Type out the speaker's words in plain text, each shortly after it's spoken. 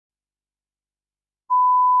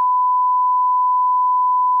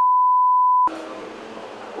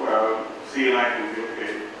Well, sea line will be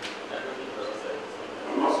okay.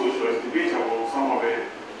 I'm not so sure. It's debatable. Some of the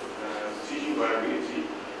tissue viability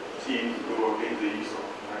teams go against the use of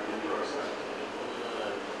hydrogen peroxide.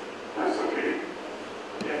 That's okay.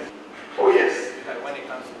 Yeah. Oh, yes. When it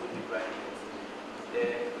comes to wound debridement, the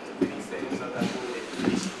orthopedic surgeons undergo the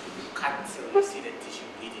tissue cut till you see the tissue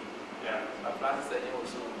bleeding. Yeah. But plastic surgeon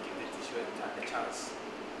also will give the tissue a chance.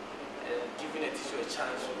 Giving a tissue a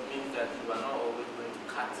chance means that you are not always going to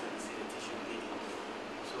cut till you see the tissue bleeding.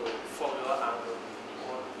 So, from your angle,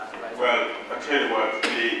 what advice? Well, I tell you what,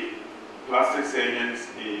 the plastic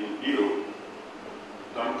surgeons in Europe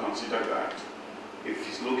don't consider that. If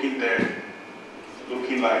he's looking dead,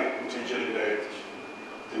 looking like potentially dead,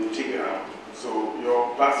 they will take it out. So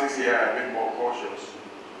your plastics here are a bit more cautious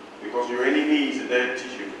because your enemy is a dead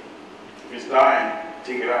tissue. If it's dying,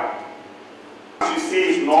 take it out. As you see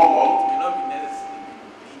it's normal,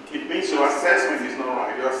 it means your assessment is not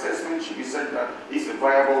right. Your assessment should be said that it's a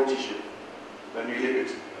viable tissue. Then you leave it.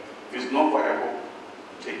 If it's not viable,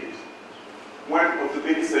 take it. When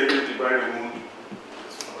orthopedic surgeons debride the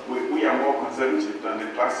wound, we are more conservative than the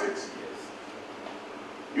plastics.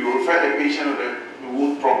 You refer the patient with the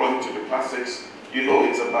wound problem to the plastics, you know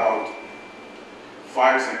it's about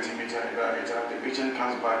 5 centimeters in diameter. The patient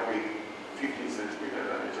comes back with 15 centimeter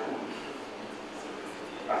diameter wound.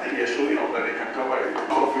 I think they're showing up that they can cover it.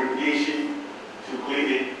 Of irrigation to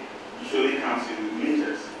clean it usually comes in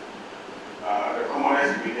liters. The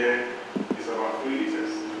commonest we get is about 3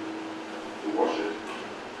 liters to wash it.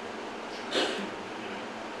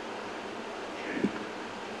 Okay.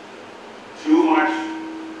 Too much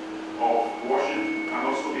of washing can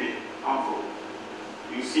also be harmful.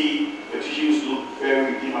 You see the tissues look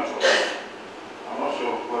very hematose. I'm not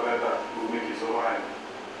sure whether that will make it survive.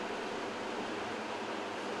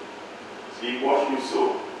 See, wash with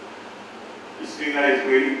soap. His finger is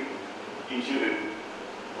going into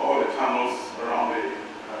all the tunnels around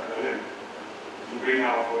the limb to bring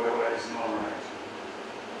out whatever is not right.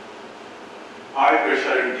 High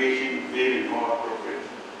pressure irrigation may be more appropriate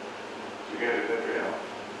to get the debris out.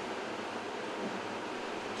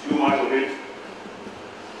 Too much of it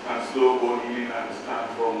can slow bone healing, I understand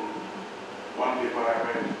from one paper I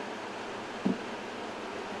read.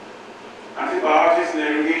 Antibiotics in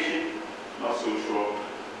irrigation, not so sure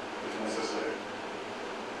it's necessary.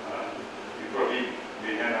 You probably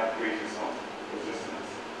may end up creating some resistance.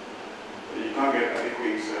 But you can't get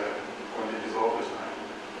adequate quantities all the time.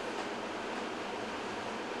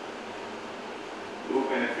 No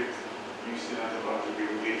benefit using antibiotic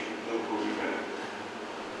irrigation, no COVID benefit.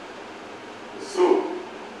 The soap,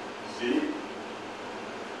 see?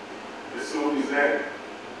 The soap is there.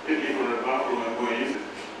 Take it from the bathroom and go and use it.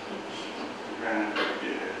 You can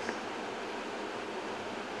get it.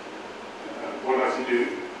 What does he do?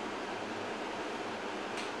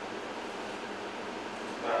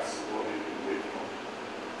 That's what he can wait for.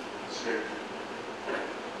 Straight.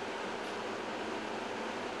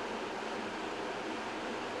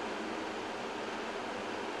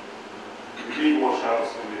 Clean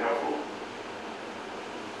washouts can be helpful.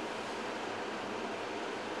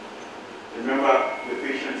 Remember, the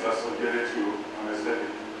patients are subjected to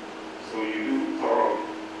anesthetic, so you do thorough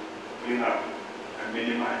clean up and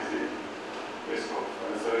minimize the risk of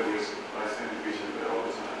anesthetic risk by sending the patient there all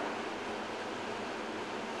the time.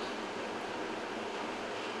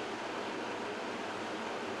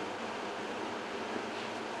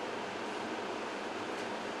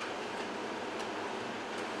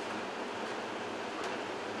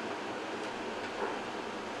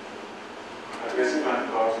 Aggressive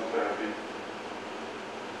antibiotic therapy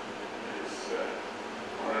is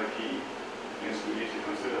one of the key things we need to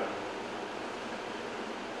consider.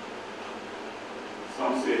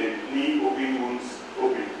 Some say leave open wounds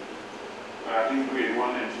open, but I think grade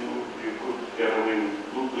 1 and 2 you could get away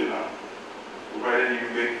with wound cleanup, provided you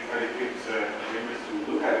make adequate agreements to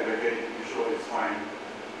look at it again to be sure it's fine.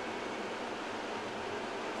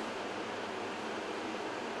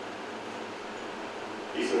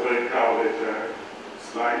 It's a very crowded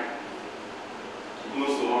slide.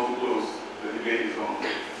 Close or not too close, the debate is on.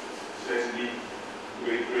 Certainly,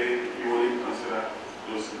 grade 3, you will even consider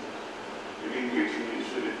closing. Even grade 2, you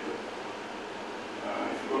shouldn't.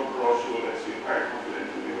 If you've got broad shoulders, you're quite confident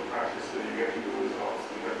in your practice, then you get good results.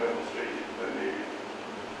 You can demonstrate it, then maybe.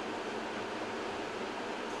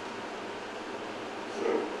 So,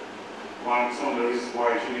 some of the reasons why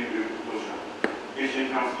you shouldn't do closure.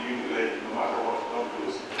 Patient comes to you late, no matter what, don't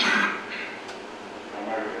close.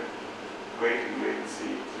 American. Wait and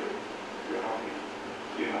see. So you're happy.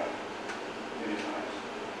 Clean up many times.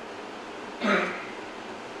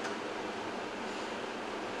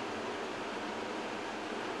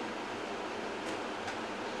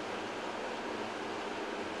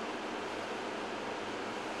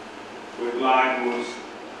 With line wounds,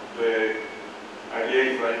 the idea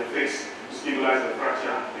is that you fix, you stabilize the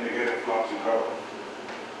fracture and you get a flap to cover,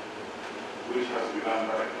 which has to be done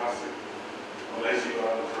by plastic, unless you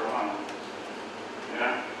are for a hand.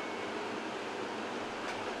 Yeah?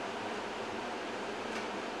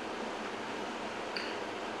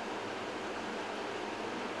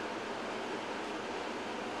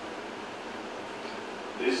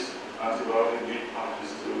 This antibiotic being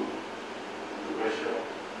patches to the pressure.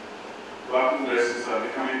 Vacuum dressings are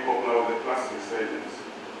becoming popular with plastic surgeons,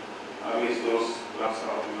 at least those labs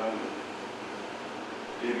out in London.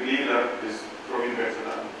 They believe that it's probably better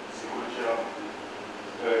than sequential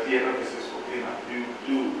theater pieces for cleanup. You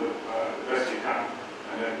do the best you can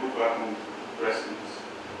and then put vacuum dressings.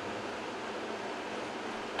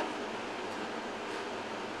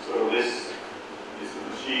 So this is the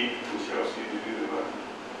machine which helps you to do the vacuum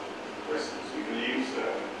dressings. You can use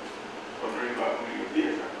ordinary vacuum in your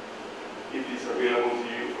theater. If it's available to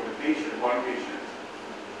you for the patient, one patient,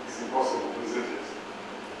 it's impossible, isn't it?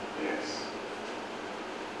 Yes.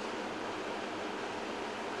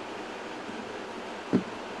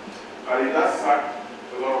 But it does suck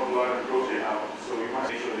a lot of blood and protein out, so we must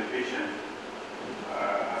make sure the patient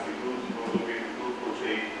has a good hemoglobin, good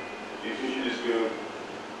protein, nutrition is good,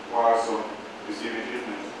 while also receiving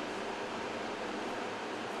treatment.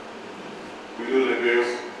 We do the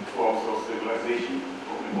various forms of stabilization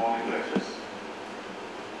from the morning lectures.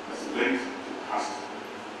 A splint to cast,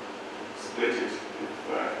 split it if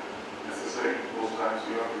necessary. Most times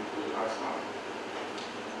you have to put a cast on.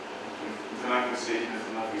 Internal fixation and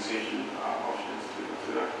internal fixation are options to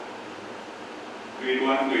consider. Grade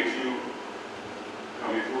 1, grade 2 can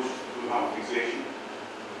be pushed to have fixation.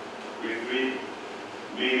 Grade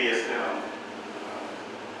 3, mainly external,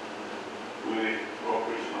 with the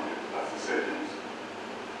cooperation of the plastic surgeons.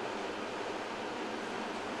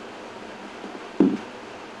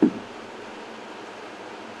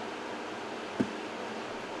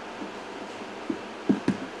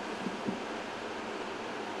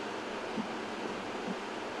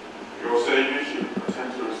 Your surgeon should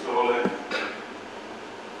attempt to restore the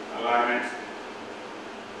alignment,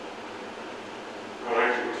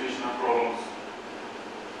 correct rotational problems,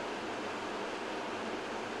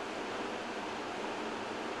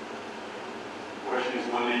 question is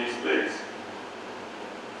when they use plates.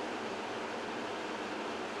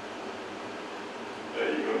 There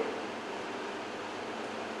you go.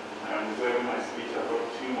 I am reserving my speech. I've got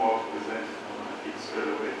 2 more to present on my feet straight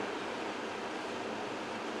away.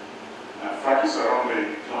 Fractures around the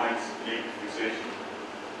joints need fixation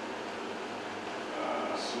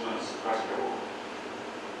as soon as practicable.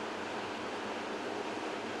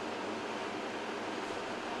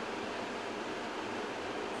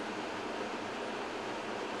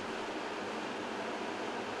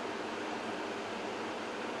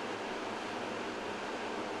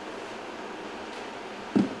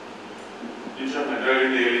 Intramedullary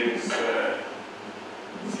nailing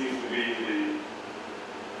seems to be the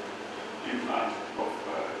implant of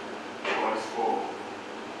what is called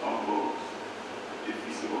bones, if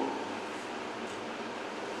feasible.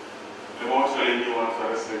 The more challenging ones are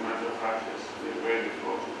the segmental fractures. They're very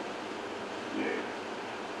difficult to nail.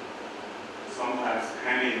 Sometimes,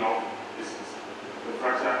 handy enough, the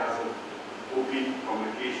fracture has an open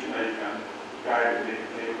communication that you can guide the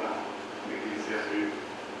nail down, make it easier for you.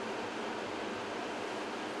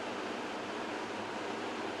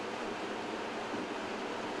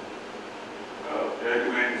 The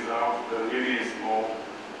argument is now the really is more,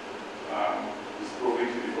 is proving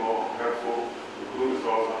to be more helpful. The good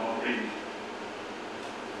results are not ring.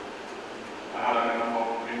 I had a number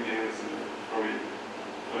of ring nails probably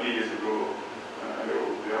 20 years ago, and the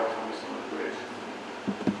outcome is not great.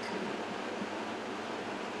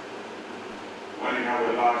 When you have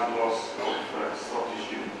a large loss of soft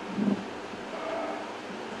tissue,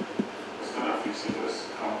 external fixators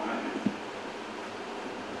come handy.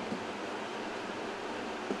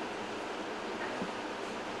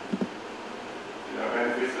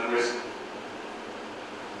 Benefits and risk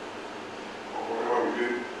of whatever we do.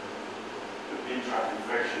 The pin trap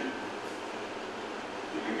infection,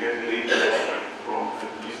 you can get leakage from the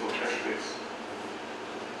use of aspects.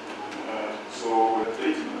 So we're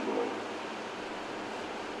plating as well.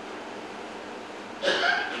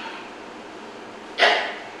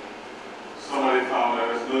 Somebody found that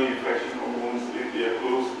there's no infection or wounds if they are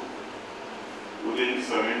closed within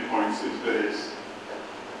 7.6 days.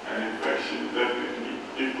 An infection definitely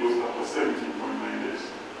it goes after 17.9 days.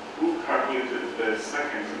 Who calculated the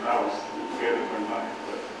seconds and hours to get the 0.9,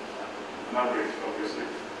 but an average, obviously.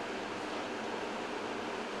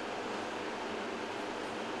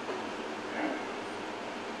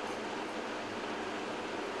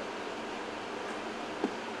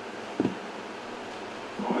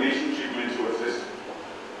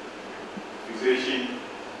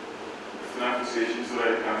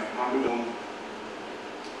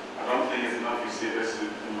 if you say this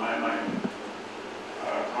in my mind.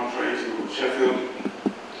 Contrary to Sheffield,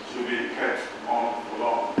 should be kept on for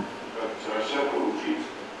long, but Sheffield will treat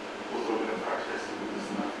both of the fractures with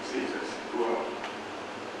snap fixators throughout.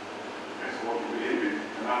 That's what we believe in,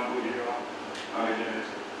 and I'm good here managing it.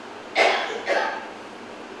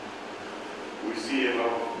 We see a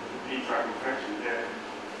lot of B-track infection there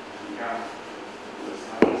in Ghana with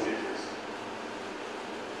snap fixators.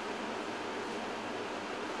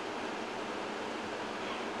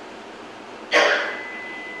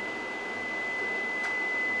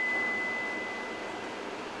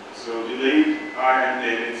 So delayed iron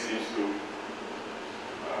dating seems to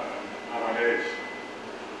have an edge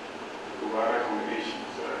over other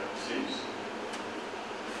combinations, it seems.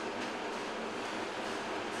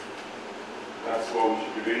 That's what we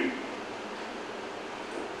should be doing.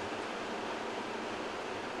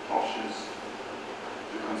 Options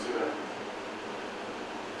to consider.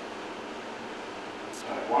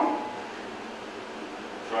 Type 1.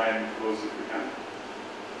 Try and close if we can.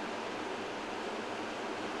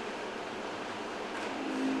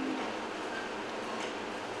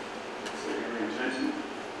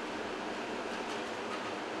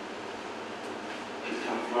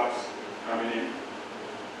 Flux coming in.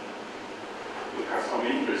 Look at some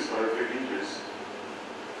interest, horrific interest.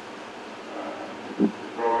 The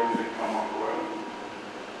drawing didn't come up well.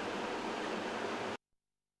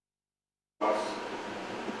 Flux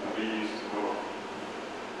are being used to cover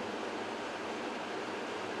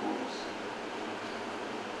wounds.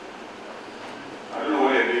 I don't know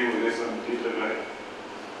what they're doing with this on the picture, but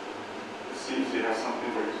it seems they have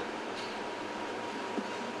something for it.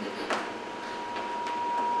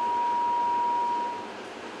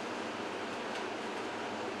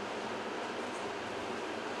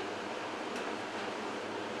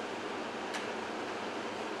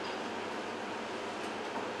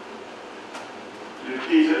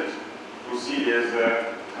 Repeated procedures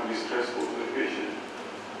can be stressful to the patient.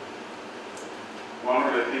 One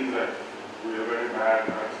of the things that we are very bad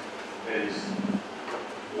at is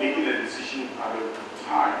making a decision at the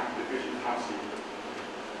time the patient comes in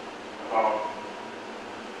about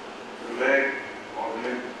the leg or the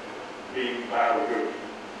limb being bad or good.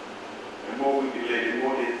 The more we delay, the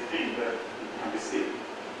more they think that it can be saved.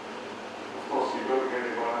 Of course, you've got to get the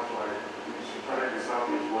balance right. You should try to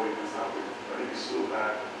salvage what you can salvage. But it is so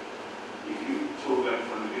that if you told them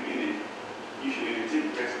from the beginning, usually they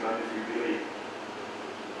take better than if you delay.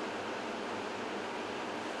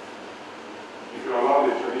 If you allow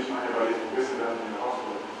the traditional herbalist to visit them in the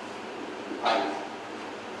hospital, the pilot.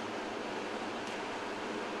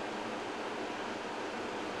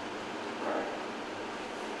 Right.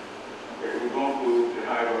 Okay, we've gone through the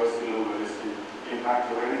high velocity, low velocity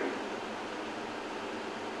impact already.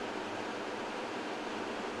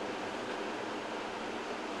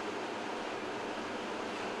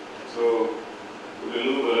 So, with the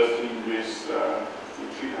low velocity injuries, we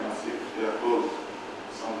treat them as if they are closed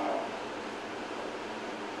somehow.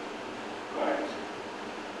 Right.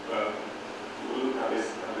 But we'll look at this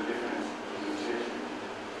at the different presentation.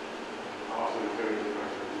 Also, the very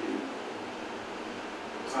different review.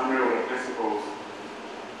 Summary of the principles.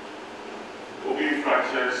 Open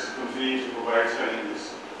fractures continue to provide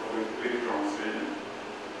challenges for the critical surgeon.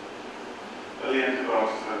 Early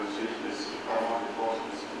antibiotics administration is paramount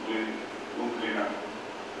importance. Wound cleanup.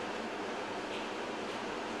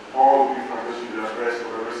 All will be fractures should be addressed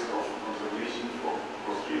for the risk of conservation for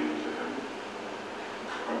posterior treatment.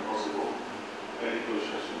 When possible, any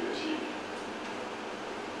closure should be achieved.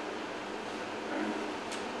 And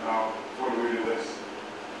now, what do we do this?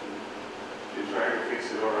 You try to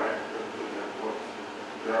fix it all right, but look at what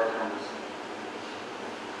the outcomes.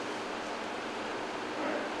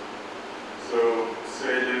 Right. So,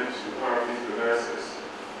 surgeons, therapists, the nurses,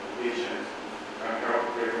 patient, and help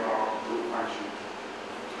bring about good function.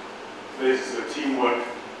 This is the teamwork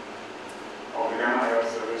of the Ghana Health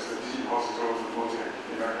Service, the teaching hospitals, the Motec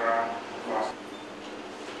in Accra, class.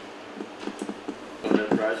 The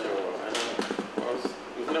pressure, I don't know, because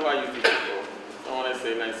we've never used it before. Someone is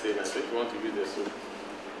saying, so if you want to use the soap,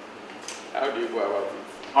 how do you go about it?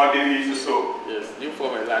 How do you use the soap? Yes, do you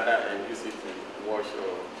form a ladder and use it to wash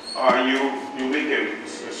or? You make a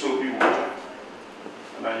soapy water.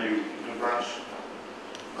 And then you brush.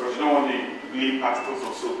 Because you don't want to leave particles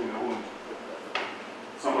of soap in the wound.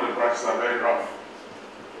 Some of the brushes are very rough.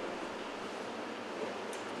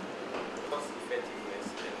 Cost effectiveness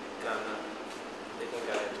in Ghana, taking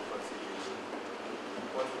Ghana into consideration.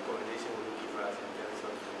 What recommendation would you give us in terms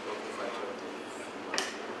of open fracture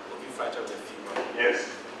of the femur? Yes.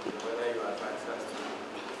 Whether you advise us to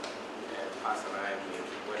pass an IME,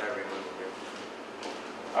 whether remote or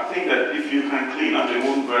I think that if you can clean up the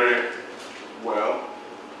wound very well,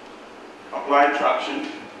 apply traction,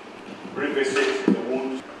 revisit the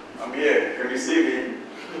wound. I'm here. Can you see me?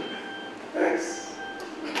 Yes.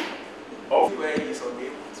 Oh. Where is unable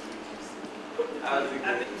to reduce.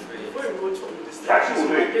 Before you go through this, Traction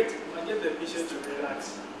will I get the patient to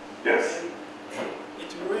relax. Yes. And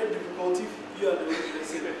it will be very difficult if you are the only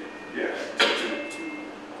person Yeah.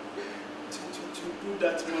 to do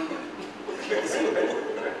that manually.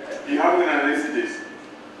 You have an anesthetic.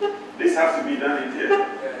 This has to be done in here. Yeah,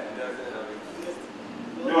 it doesn't have it.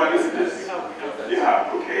 No anesthetic. We You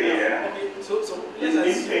have. Okay, yeah. Okay, so It's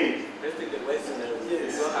let's in pain. let's take the Western.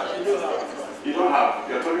 Yes. You don't have.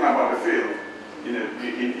 You're talking about the field. In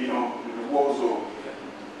the war zone.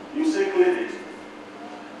 You circulate it.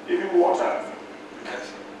 Even water.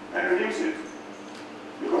 And reduce it.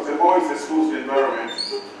 Because the boy is exposed to the environment.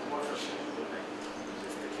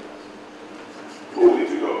 Oh, need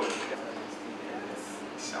to go.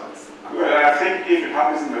 Well, I think if it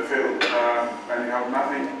happens in the field and you have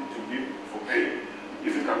nothing to give for pay,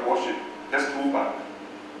 if you can wash it, just pull back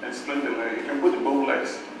and split the leg. You can put the bone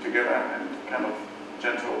legs together and kind of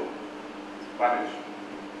gentle bandage.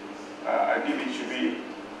 Ideally, it should be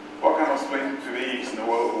what kind of splint do they use in the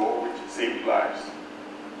World War which saved lives?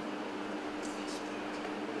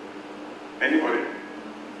 Anybody?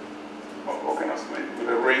 What kind of splint? With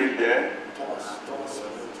a ring here?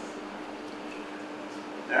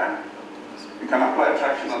 Yeah? You can apply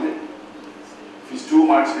traction on it. If it's too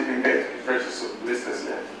much, you can get precious blisters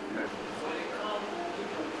here. Yeah.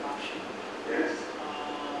 Yes.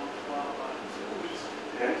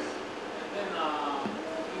 Yes.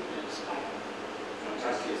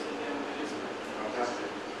 Fantastic. Fantastic.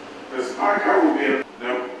 The spiker will be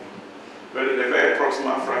no, but the very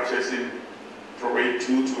proximal fractures in probably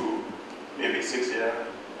 2 to maybe 6 year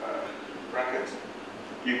bracket.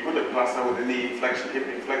 You put a plaster with a knee inflection, hip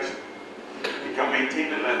inflection. You can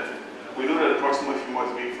maintain the length. We know that the proximal femur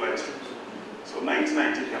is being flexed. So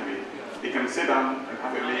 90-90 can be. You can sit down and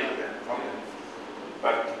have a meal there. Okay.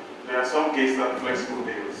 But there are some cases that flexible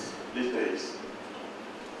nails these days.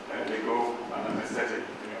 And they go on anesthetic.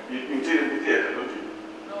 You take it in the theater, don't you?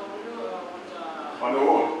 No, we do on the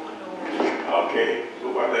wall? Okay.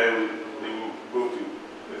 Over there, they will go to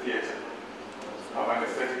the theater. Have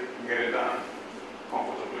anesthetic and get it done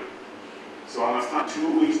comfortably. So I understand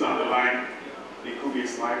 2 weeks down the line, it could be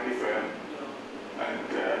slightly firm. And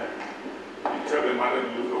you tell the mother to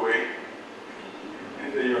look away.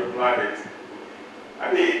 And then you apply it.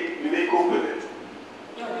 I mean, do they cope with it?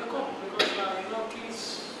 Yeah, they cope because kids,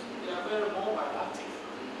 they are very mobile, active.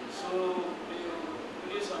 So they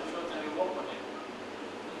release on short and they work on it.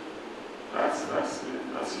 That's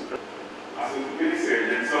incredible. As a community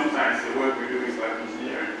surgeon, sometimes the work we do is like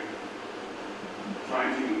engineering.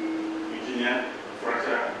 Trying to engineer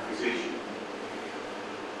fracture fixation.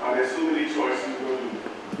 There's so many choices we go to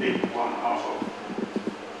pick one out of.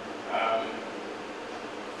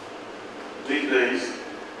 These days,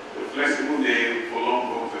 the flexible nail for long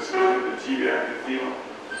bones, especially the tibia and the femur,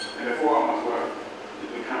 and the forearm as well, is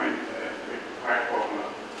becoming quite popular.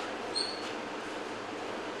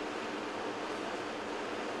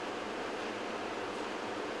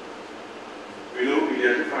 Below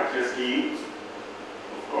pediatric fracture schemes,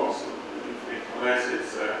 of course, unless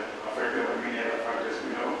it's affected by many other factors we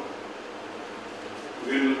know.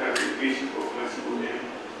 We will look at the indication for flexible nail.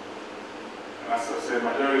 And as I said,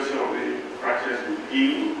 majority of the fractures will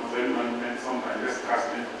heal with conservative management, sometimes just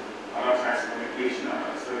casting, other times manipulation and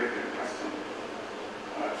anesthetic and casting.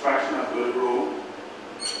 Traction has got a role.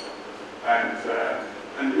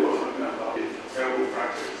 And we also talking about elbow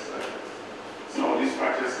fractures. Some of these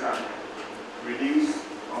fractures can reduce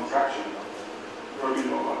contraction. Probably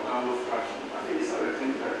know about download fraction. I think these are the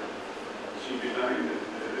things that should be done in the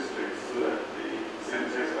district so that the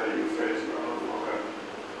centers that you refer to are not local.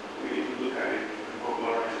 We need to look at it and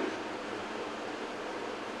popularize it.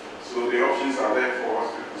 So the options are there for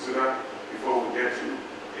us to consider before we get to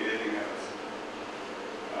anything else.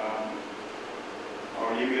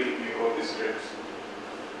 I'll email you all the scripts.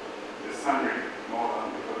 The summary, more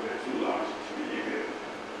than because they're too large to be emailed.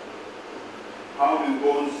 How do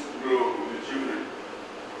bones grow with the children?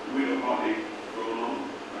 We know how they grow long,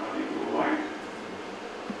 how they grow wide.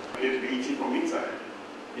 They get to be eaten from inside,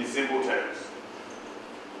 in simple terms.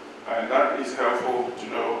 And that is helpful to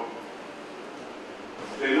know.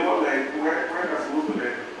 The lower leg, where does most of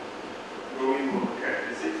the growing bone occur?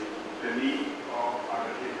 Is it the knee or at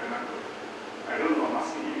the hip and ankle? I don't know, I'm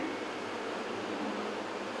asking you.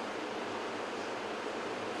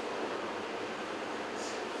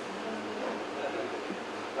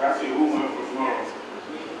 That's your homework for tomorrow.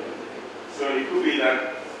 it could be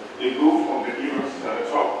that the groove of the heroes is at the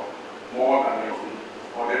top more than the groove,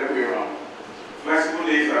 or the other way around. Flexible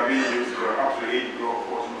nails are being used for up to 8 groove,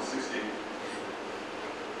 14 or 16.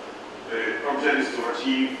 The object is to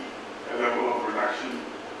achieve a level of reduction,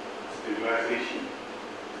 stabilization.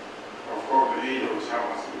 Of course, the age of the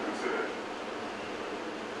child has to be considered.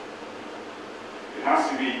 It has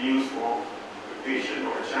to be used for a patient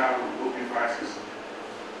or a child with open fractures.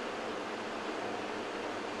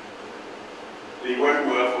 They work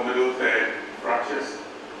well for middle third fractures.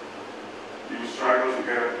 You struggle to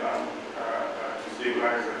get it to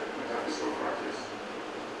stabilize the metaphysical fractures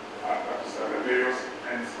at the various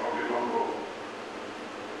ends of the long rope.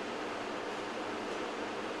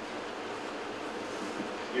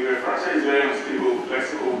 If a fracture is very unstable,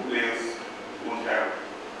 flexible nails won't help.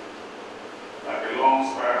 Like a long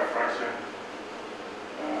spiral fracture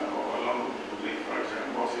or a long oblique fracture,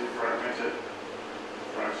 multi-fragmented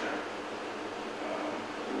fracture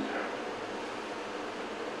won't help.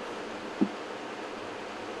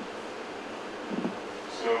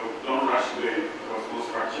 So don't rush to it because most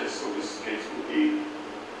fractures of this case will be,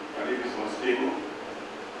 but if it's unstable,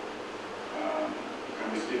 it can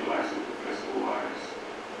be stabilized with the flexible wires.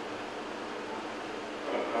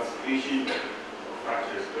 Classification of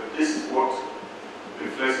fractures, but this is what the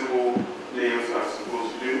flexible nails are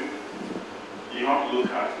supposed to do. You have to look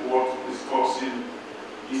at what is causing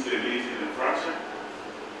instability in the fracture.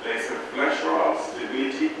 There is a flexural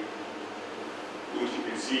stability, which you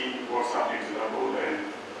can see what's happening to that bone there.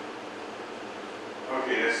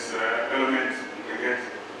 Okay, there's elements you can get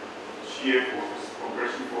shear forces,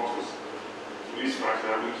 compression forces to this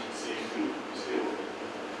fracture, which seems to be stable.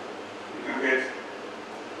 You can get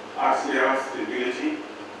axial stability.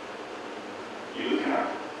 You're looking at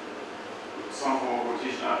some form of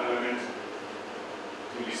rotational element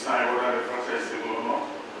to decide whether the fracture is stable or not.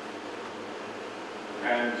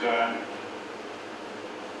 And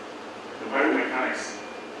the biomechanics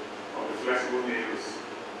of the flexible nails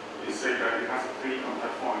is said that it has 3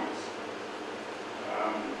 contact points,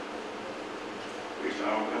 which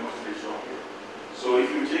I'll demonstrate shortly. So if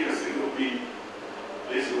you take a single pin,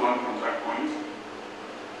 this is one contact point.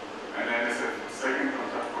 And then there's a second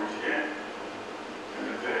contact point here, and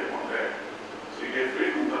the third one there. So you get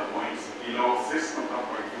 3 contact points, in all 6 contact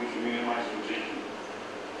points, which will minimize rotation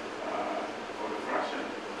for the fraction.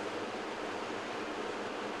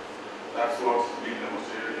 That's what's being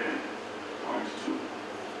demonstrated here. Point 2,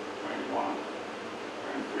 point 1,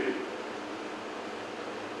 point 3.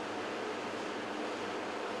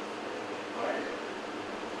 Right.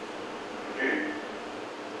 Okay.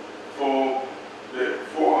 For the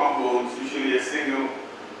forearm bones, usually a single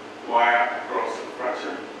wire across the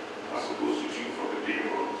fracture as opposed to 2 for the bigger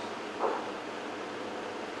bones.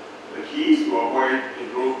 The key is to avoid a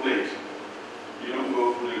growth plate. You don't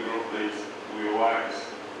go through the growth plates with your wires.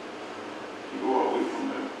 You go away from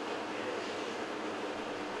them.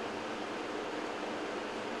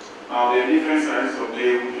 Now there are different sizes of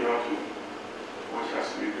nail which you have to, which has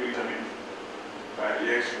to be determined by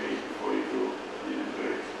the X-ray before you go into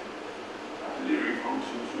it. Delivering from 2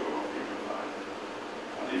 to about 3.5.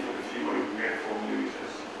 And then for the femur, you can get 4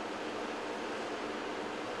 millimeters.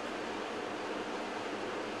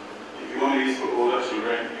 If you only use for older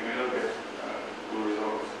children, you may not get good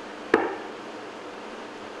results.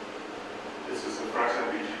 This is a fracture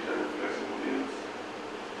being treated with flexible nails.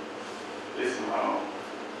 This is how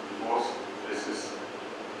it was. This is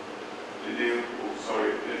the nail,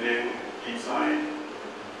 the nail inside,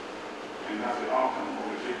 and that's the outcome of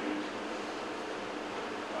the treatment.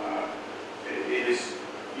 It is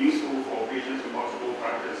useful for patients with multiple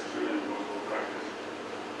fractures, children with multiple fractures,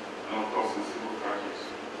 and of course in single fractures.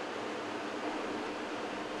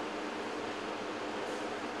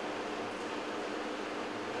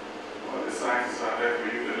 Well, the sizes are there for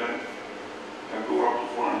you. The length can go up to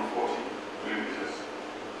 440 millimeters.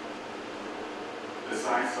 The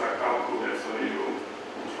sizes are color-coded so you know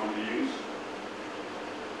which one to use.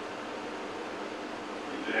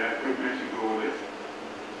 The equipment to go with it.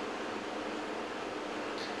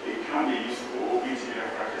 It can be used for OBT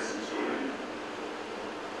fractures in children.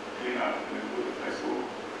 Clean up and then put the flexible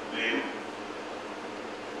nail.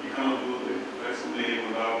 You cannot do the flexible nail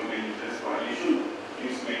without doing intensifier. You should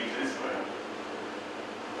use the intensifier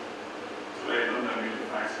so that you don't damage the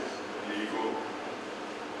fractures. And then you go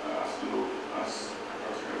as low as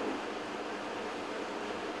practicable.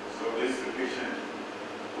 So this is the patient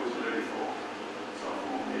who is ready for some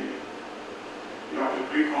form of nail. You have to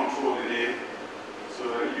pre-control the nail so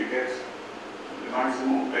that you get the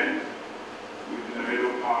maximum bend within the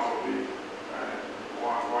middle part of the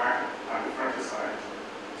wire at the fracture side.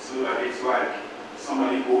 so that it's like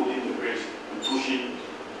somebody holding the brace and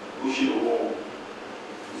pushing the wall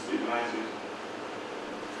to stabilize it.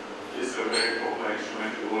 It's a very popular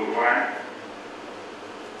instrument to hold wire.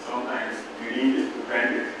 Sometimes you need it to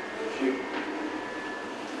bend it.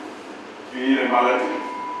 You need a mallet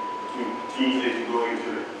to ease it to go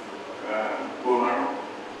into the bone marrow.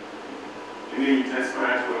 You need test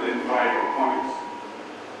wire to identify your points.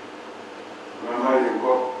 Remember, you've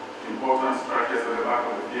got important structures at the back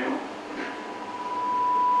of the field.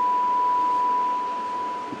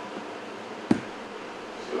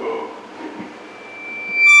 So,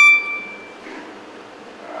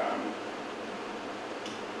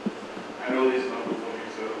 I know this is not good for me,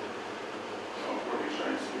 so I'm probably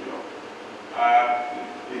trying to speed up.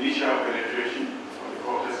 Initial penetration of the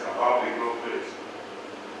cortex above the growth plate.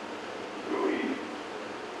 Go in,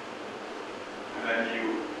 and then you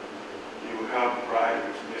help drive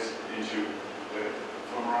this into the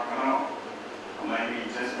femoral canal. And then you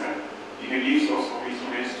test that. You can use lots of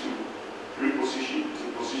instruments to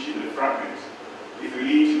position the fragments. If you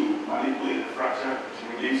need to manipulate the fracture to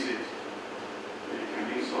reduce it, you can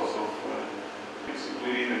use lots of things,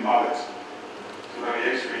 including the mallet, so that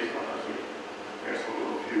the X-ray is not actually gets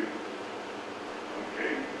hold of you.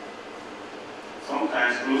 Okay.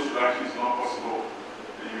 Sometimes close reduction is not possible,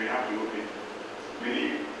 and you may have to look at mini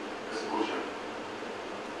exposure.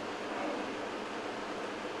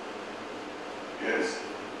 Yes,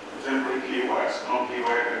 the temporary key wire, strong key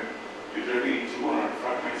wire, and you drag it into one of the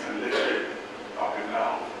fragments and lift it up and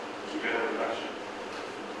down to get a reduction.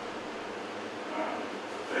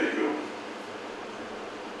 There you go.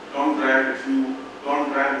 Don't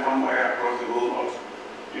drag one wire across the whole knot.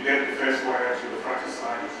 You get the first wire to the fracture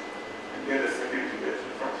side and get the second to get to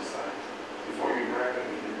the fracture side before you drag them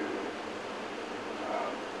individually.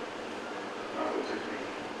 That's the technique.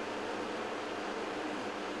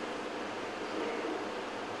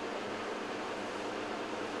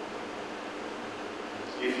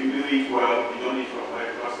 If you do it well, you don't need to apply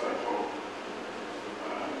plaster at all.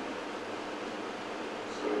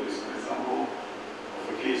 So this is an example of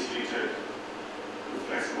a case treated with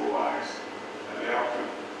flexible wires, and they often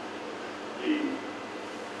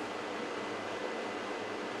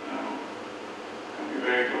can be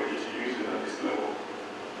very lucky to use it at this level.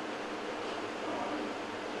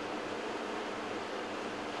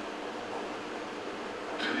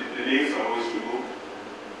 The nails are always removed.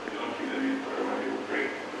 You don't keep them in forever, they will break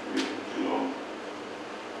too long.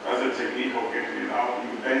 That's the technique of getting it out. You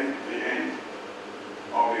bend the end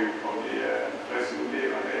of the flexible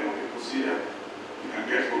nail at the end of the procedure. You can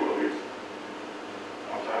get hold of it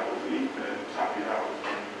after I would leave and tap it out.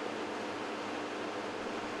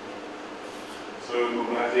 So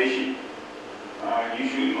mobilization,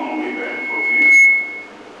 usually normally bend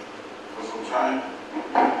for some time.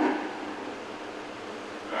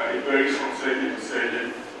 It varies from surgeon to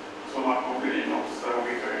surgeon. Some are confident enough to start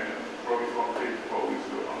with and probably from 3 to 4 weeks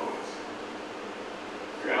to onwards.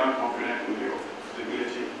 If you are not confident with your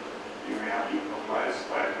stability, you may have to apply a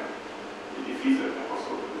spike. It defeats the purpose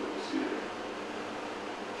of the procedure.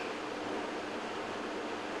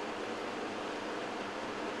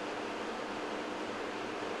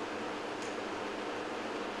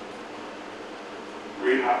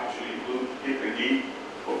 We have to include hip and knee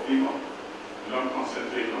for femur. You don't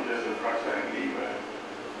concentrate on just the fracture and leave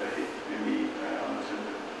the hip and knee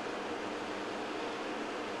unattended.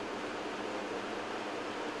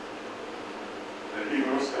 The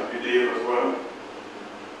femurs can be there as well.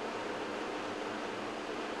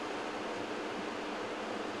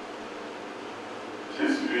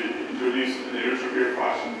 Tends to be introduced in the retrograde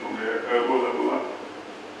fashion from the elbow level up.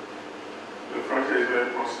 The fracture is very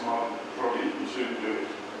proximal, probably you shouldn't do it.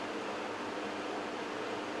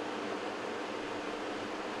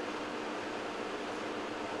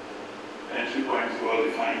 Entry point is well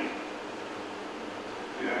defined.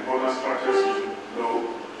 The important structures you should know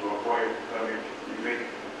to avoid damage. You make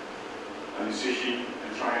an incision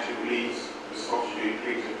and try to release the soft tissue,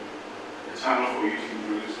 create a channel for you to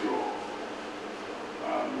introduce your.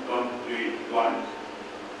 Don't do it blind.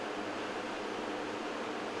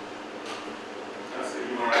 That's the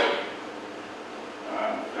humeral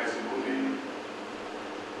flexible thing.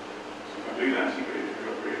 So you can do that secretly if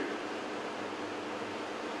you're afraid.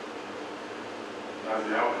 That's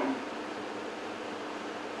the outcome.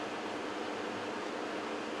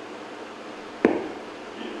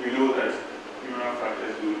 We know that humeral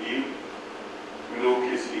fractures do heal. We know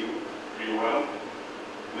case heal pretty well.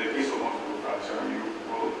 In the case of multiple fracture, you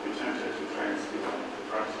will be tempted to try and stay on the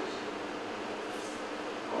fractures.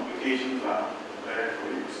 Complications are there for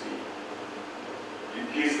you to see. In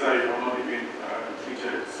cases that you have not even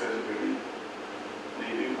treated surgically,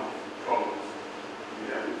 leading problems.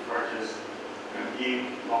 The fractures can heal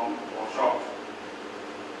long or short.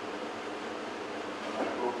 And I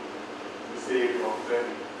hope to save of them,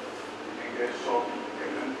 you can get short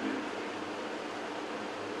permanently.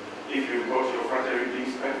 If you got your fracture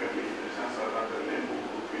released perfectly, the chances are that the limb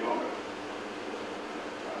will be longer.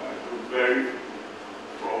 It could vary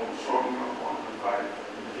from short of 1.5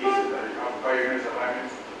 in cases that you have various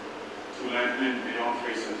alignments to lengthening beyond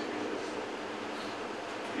 3 centimeters.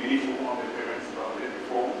 You need to warn the parents about it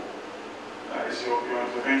before. That is your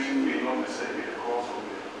intervention may not necessarily be the cause of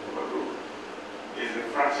the overgrowth. It is the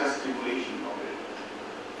fracture stimulation of the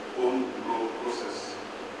bone growth process.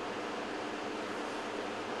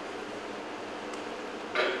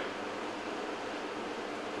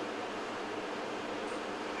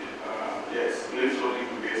 Yes, limb loading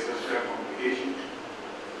could be a social complication.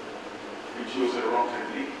 We choose the wrong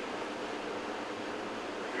technique.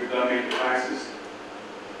 If you damage devices,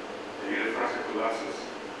 the fracture collapses.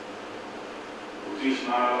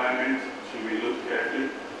 Positional alignment should be looked carefully,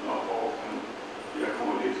 not all can be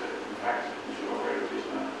accommodated. In fact, we should avoid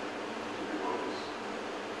rotational difficulties.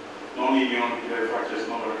 Non-linear fracture is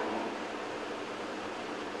not very common.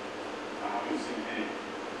 I haven't seen any.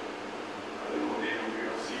 I don't know what any of you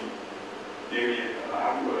have seen. Maybe I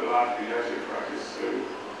haven't got a lot of pediatric practice, so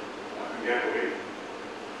I can get away.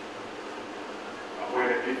 Avoid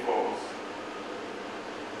the pitfalls.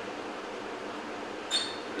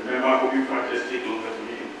 Remember, open fractures take longer to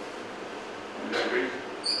heal. And they're great.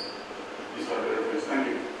 These are the reference. Thank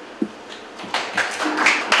you.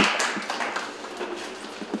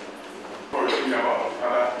 For thinking about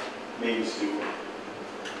other names too.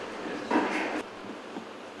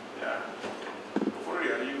 Yeah.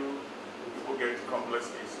 Koforidua, people get complex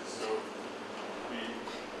cases, so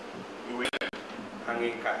we win.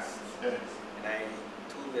 Hanging cast. Yes. And I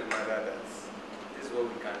told the mother that this is what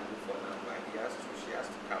we can do for now, but she has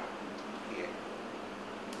to come here.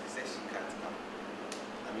 She said she can't come.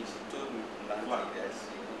 I mean, she told me bluntly that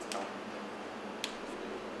she won't come.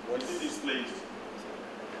 What is this place?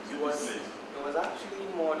 It was actually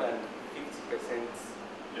more than 50%,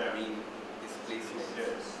 Yeah. I mean, displacement.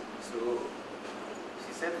 Yes. So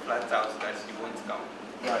she said flat out that she won't come.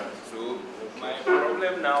 Right. So my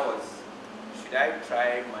problem now was, should I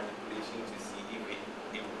try manipulation to see if it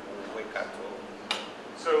will work at all?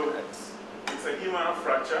 So it's a humeral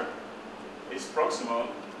fracture. It's proximal.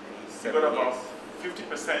 You got about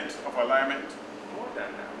 50% of alignment. More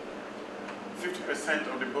than that.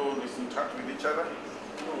 50% of the bone is in touch with each other.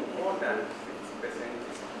 No, more than 50%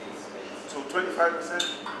 is displaced. So 25%.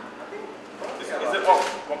 Is it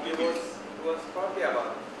off completely? It was probably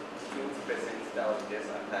about 20% that was just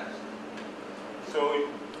attached. So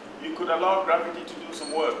you could allow gravity to do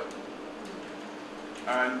some work,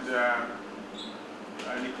 and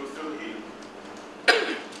it could still heal.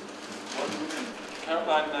 What do you think?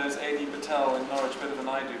 Caroline knows A.D. Patel in Norwich better than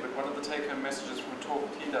I do, but one of the take-home messages from a talk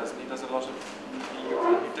he does, and he does a lot of,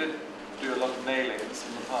 he did do a lot of nailings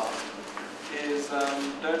in the past, is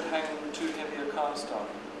don't hang too heavy a cast on.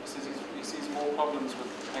 He sees more problems with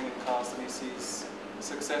hanging cast than he sees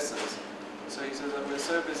successes. So he says that we're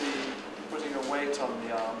so busy putting a weight on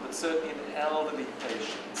the arm, but certainly in elderly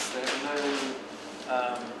patients, they have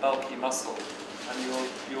no bulky muscle, and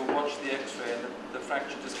you'll watch the X-ray and the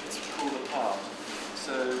fracture just gets pulled apart.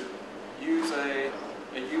 So use a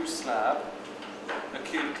U-slab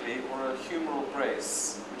acutely, or a humeral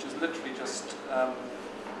brace, which is literally just,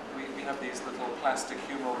 we have these little plastic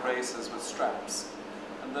humeral braces with straps,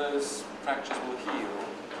 and those fractures will heal.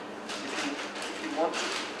 If you want to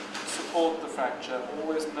support the fracture,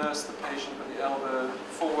 always nurse the patient with the elbow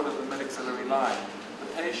forward of the mid-axillary line.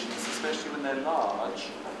 The patients, especially when they're large,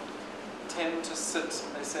 tend to sit,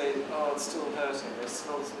 they say, oh, it's still hurting.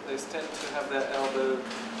 They tend to have their elbow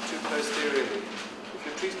too posteriorly. If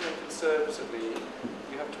you're treating them conservatively,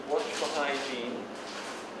 you have to watch for hygiene.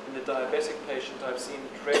 In the diabetic patient, I've seen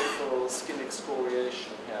dreadful skin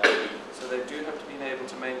excoriation here. So they do have to be able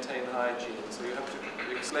to maintain hygiene. So you have to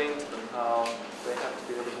explain to them how they have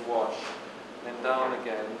to be able to wash, then down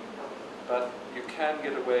again. But you can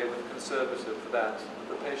get away with conservative for that.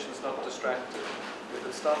 The patient's not distracted. If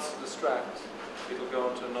it starts to distract, it'll go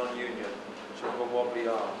into a non-union. She'll have a wobbly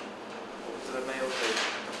arm. Is it a male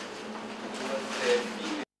patient?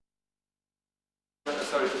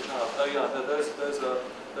 Sorry, the child. Oh yeah, no, those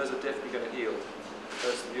are definitely going to heal.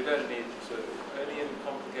 You don't need to. Only in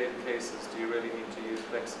complicated cases do you really need to use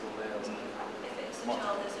flexible nails. If it's a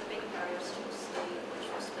child, there's a big periosteal sleeve which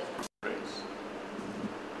will split.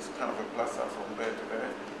 It's kind of a plaster from bed to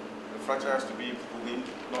bed. The fracture has to be within in,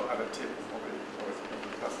 not at the tip of the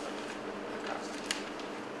cluster, the cast.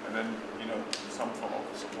 And then, you know, some form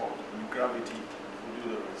of support, and gravity will do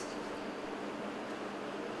the rest.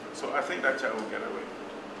 So I think that child will get away.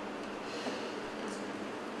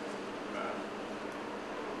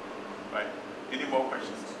 Right. Any more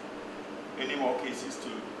questions? Any more cases to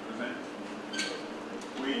present?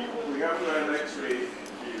 We have an X-ray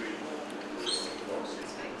theory.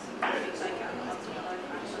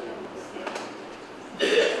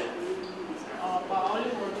 But I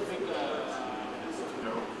only want to make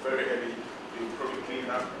very heavy. You probably clean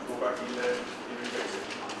up, go back in there, even fix it.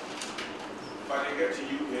 But they get to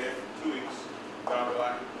you here 2 weeks down the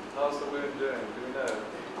line. How's the wound doing? Do we know?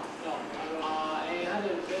 No, I had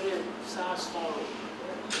a very sad story.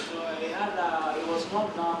 So it was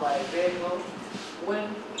knocked down by a vehicle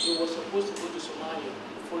when he was supposed to go to Somalia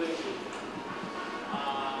the following week.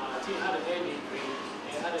 I think he had a head injury.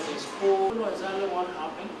 He had an exposure. I don't know exactly what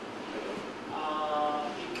happened.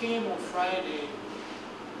 He came on Friday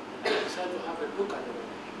and decided to have a look at it.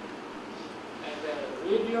 And the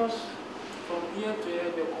radius from here to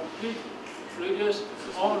here, the complete radius,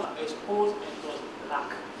 all exposed and it was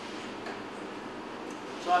black.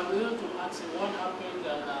 So I began to ask him what happened,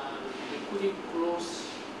 and they couldn't close.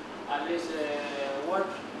 At least what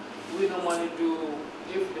we normally do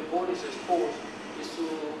if the body is exposed is to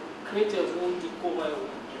create a wound to cover a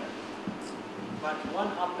wound. But what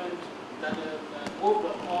happened that both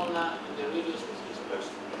the ulnar and the radius was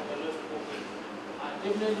exposed on the left open. And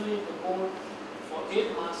definitely the bone for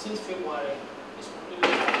 8 months since February is completely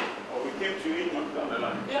black. Oh, we came to 8 months down the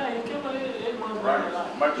line. Yeah, he came 8 months Right. down the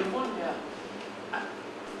line. Imagine. The bone, yeah.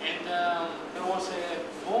 And there was a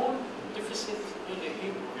bone deficit in the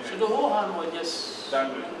hip, so the whole hand was just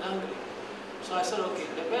Dangling. So I said, okay,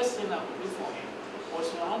 the best thing I could do for him was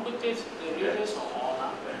to amputate the radius or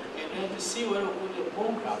ulnar, and then to see where to put the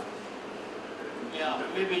bone graft. Yeah,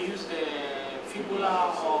 maybe use the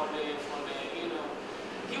fibula or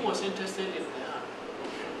he was interested in the hand.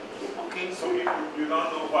 Okay. So you now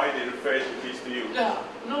know why they referred the case to you? Yeah,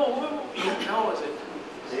 no, that was it.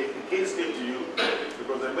 The case came to you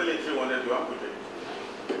because the military wanted to amputate.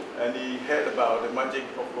 And he heard about the magic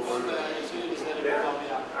of Koforidua.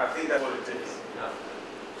 Yeah. I think that's what it is. Yeah.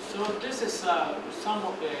 So this is some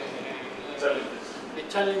of the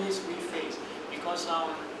challenges we face, because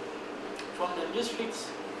from the districts,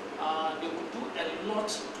 they would do a lot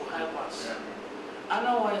to help us. Yeah.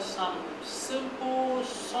 Otherwise, some simple,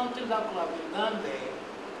 something that could have been done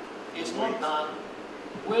there is not done.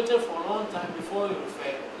 Waited for a long time before you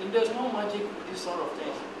refer. And there's no magic with this sort of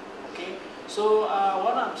thing. Okay? So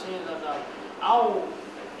what I'm saying is that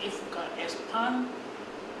if we can expand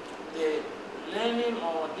the learning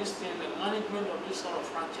or this thing, the management of this sort of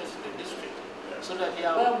fractures in the district, so that they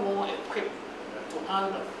are more equipped to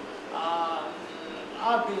handle.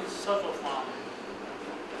 I've been sort of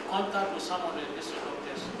contact with some of the district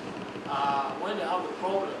doctors. When they have a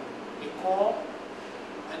problem, they call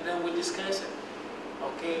and then we discuss it.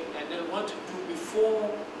 Okay, and then what to do before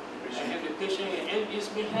I have the patient here. And it's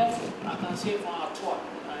been helpful. I can say from our tour,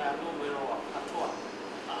 I have no way of a tour.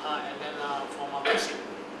 And then from a patient,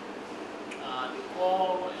 they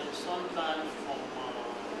call, and sometimes from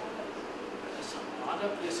some other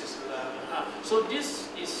places. So this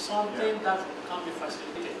is something that can be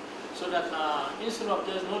facilitated, so that instead of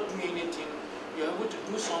just not doing anything, you're able to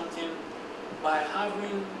do something by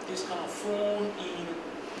having this kind of phone in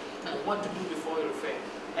and what to do before you refer.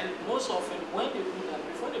 And most often, when they do that,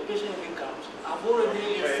 before the patient even comes, I've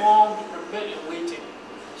already informed, prepared, and waiting.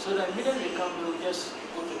 So that immediately they come, they will just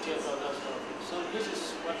go to theater or that sort of thing. So this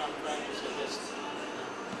is what I'm trying to suggest.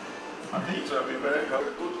 I think it will be very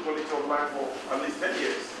helpful, good quality of life for at least 10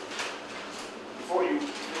 years. Before you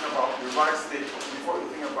think about revised state, before you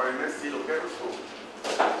think about the next state of care school.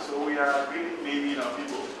 So we are really naming our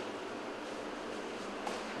people.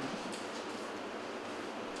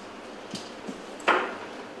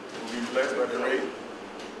 Blessed by the rain,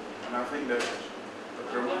 and I think that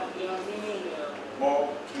more.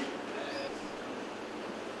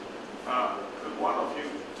 Could one of you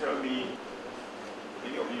tell me,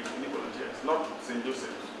 any of you, any volunteers, not St.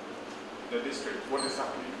 Joseph's, the district, what is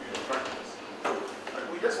happening in your practice? Like,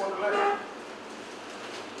 we just want to learn.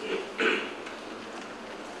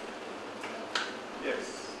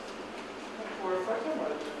 Yes. For a fracture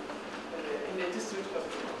in the district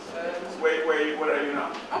hospitals. Where are you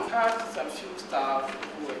now? I've had some few staff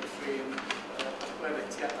who were trained, particularly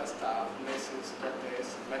theater staff, nurses,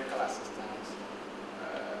 doctors, medical assistants.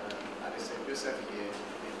 At the St. Joseph here,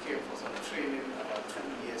 they came for some training about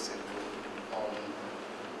 2 years ago on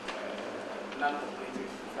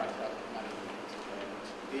non-operative fracture management.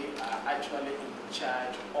 they are actually in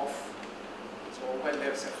charge of. So when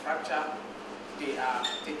there is a fracture, they are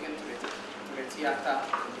taken to the theater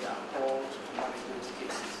and they are called to manage those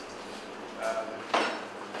cases.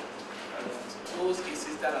 Those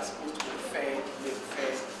cases that are supposed to be referred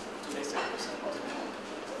to the second hospital.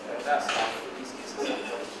 That's how these cases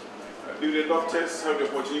are. Do the doctors have the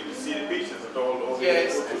opportunity to see the patients at all? Or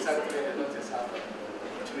yes, exactly. The doctors have the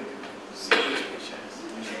opportunity to see those patients.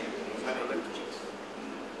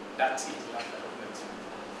 That is not the problem.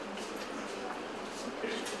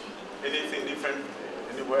 Okay. Anything different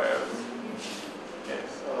anywhere else? Yes.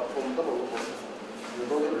 From the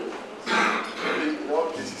in all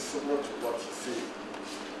cases similar to what he said.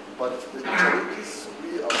 But the challenges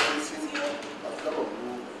we are facing at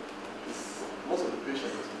Gamabu is most of the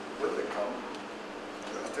patients, when they come,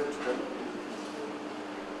 we attend to them.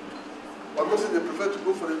 But mostly they prefer to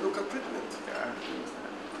go for the local treatment.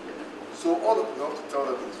 So all that we have to tell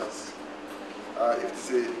them is that if it's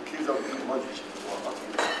a case that we can manage or not, we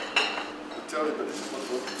tell them that this is what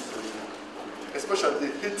we want to do. Especially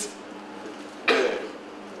they hit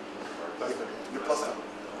the plaster.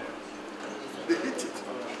 They hit it.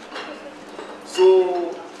 So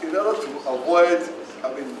in order to avoid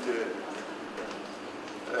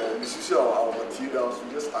misusing our materials,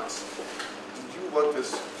 we just ask, did you want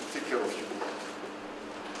us to take care of you?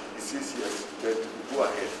 He says yes, then we go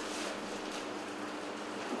ahead.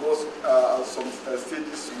 Because at some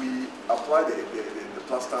stages we apply the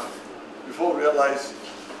plaster before we realize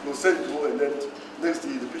we'll send you and then next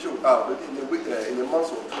day the patient will, in a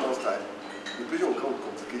month or 2 months time, the patient will come with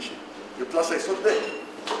complication. The plaster is not there.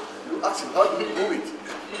 You ask him, how do you move it?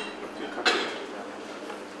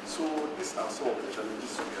 So these are some of the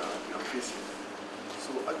challenges we are facing.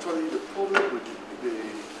 So actually the problem with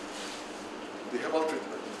the herbal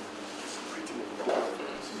treatment is pretty important for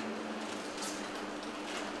us.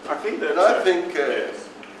 I think that. And I think yes.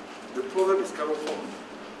 the problem is coming from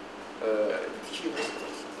teaching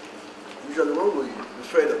hospitals. Usually when we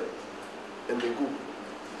refer them and they go,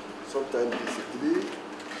 sometimes there's a delay,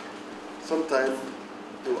 sometimes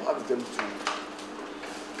they will ask them to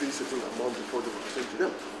pay a certain amount before they will send to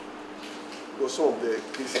them. Because some of the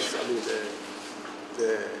cases, the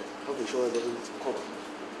health insurance doesn't cover.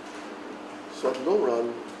 So at the long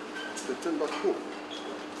run, they turn back home.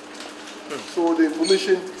 So the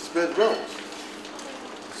information spread around.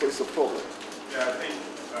 So it's a problem. Yeah, I think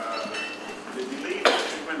the delay in the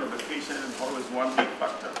treatment of the patient is always one big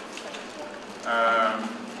factor.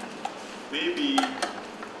 Maybe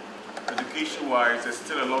education-wise, there's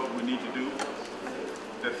still a lot we need to do.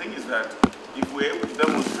 The thing is that if we're able to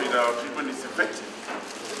demonstrate our treatment is effective,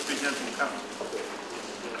 patients will come.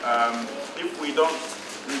 If we don't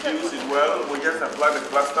reduce it well, we just apply the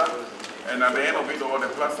plaster, and at the end of it all, the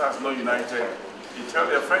plaster has not united. They tell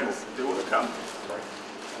their friends, they will come.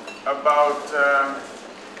 About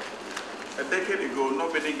a decade ago,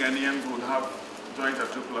 nobody Ghanaians would have joint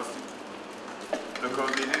tattoo plastic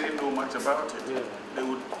because they didn't know much about it. They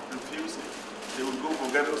would refuse it. They would go for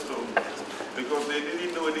ghetto stone because they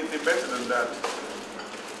didn't know anything better than that.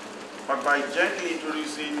 But by gently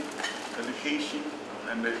introducing education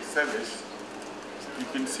and the service, you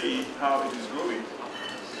can see how it is growing.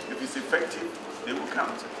 If it's effective, they will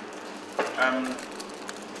come.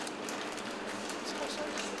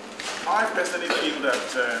 I personally feel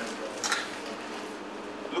that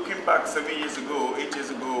looking back 7 years ago, 8 years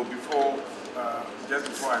ago, just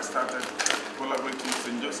before I started collaborating with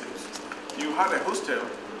St. Joseph's, you had a hostel.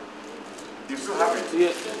 You still have it?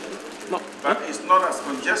 Yeah. No. But it's not as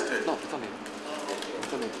congested. No, it's on it.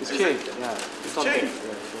 It's changed. Yeah. It's changed.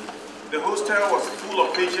 The hostel was full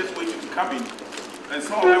of patients waiting to come in. And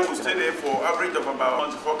some of them will stay there for average of about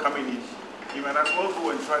months before coming in. You might as well go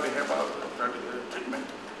and try the herbal treatment.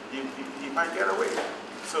 He might get away.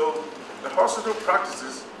 So the hospital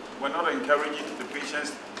practices were not encouraging the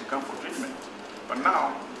patients to come for treatment. But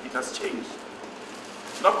now it has changed.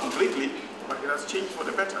 Not completely, but it has changed for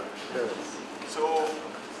the better. Yes. So,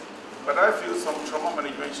 but I feel some trauma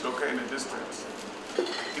management should occur in the districts.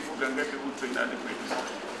 If we can get people trained adequately.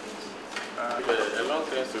 A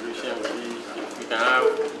long-term solution would be if we can have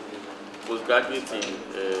postgraduate in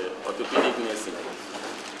orthopedic nursing.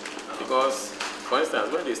 Because, for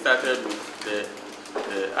instance, when they started with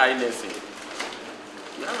the eye nursing,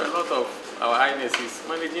 we have a lot of our eye nurses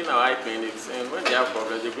managing our eye clinics, and when they have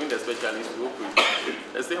problems, they bring the specialists to work with.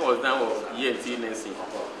 The same was done with ENT nursing.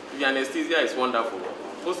 The anesthesia is wonderful.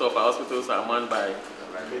 Most of our hospitals are manned by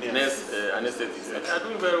nurse anesthetists, and they are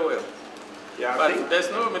doing very well. Yeah, but there's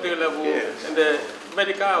no medical level, and the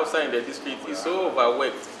medical outside in the district is so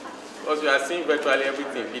overworked because we are seeing virtually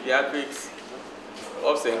everything: pediatrics,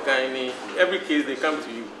 Obsenkaini, every case they come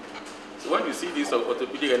to you. So when you see this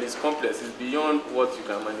orthopedic and it's complex, it's beyond what you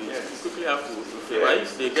can manage. You quickly have to refer. But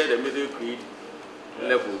if they get the middle grade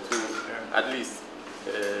level to at least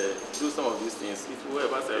do some of these things, it will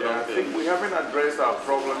help us a long I term. think we haven't addressed our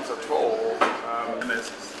problems at all.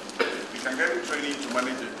 We can get the training to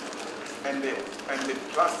manage it. And the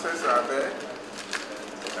clusters are there.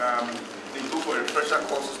 They go for refresher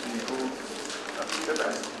courses to improve the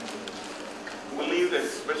best. We leave the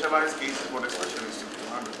specialized cases for the specialists to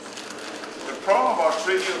handle. The problem about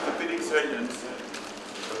training orthopedic surgeons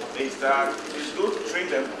is that it's good to train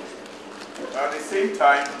them, but at the same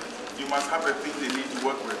time, you must have the things they need to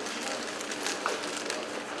work with.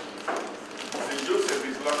 St. Joseph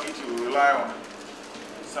is lucky to rely on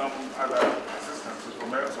some other assistance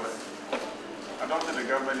from elsewhere. I don't think the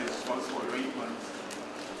government is responsible for implants.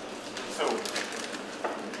 So,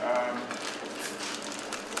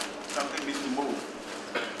 something needs to move.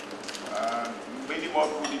 Many more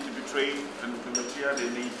people need to be trained, and the material they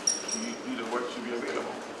need to do the work should be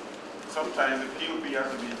available. Sometimes the POP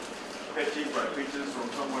has to be purchased by patients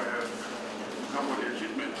from somewhere else to come with their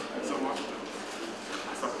treatment at some hospital.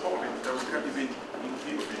 It's appalling that we can't even do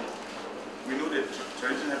POP. We know that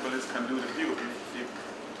traditional herbalists can do the POP. They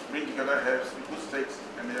bring together herbs, they put stakes,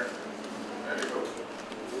 and there they go.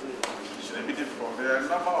 It shouldn't be difficult. There are a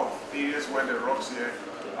number of areas where the rocks here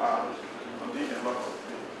are containing a lot of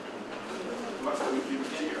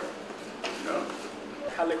material.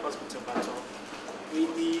 Catholic Hospital Battle.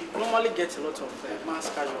 We normally get a lot of mass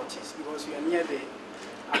casualties because we are near the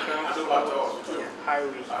Accra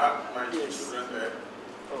highway. I have my children there.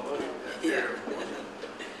 Oh, okay. Yeah.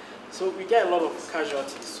 So we get a lot of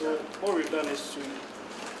casualties. So what we've done is to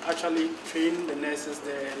actually train the nurses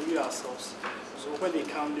there and we ourselves. So when they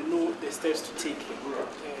come, they know the steps to take care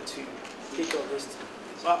of this.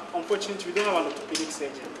 But unfortunately, we don't have an orthopedic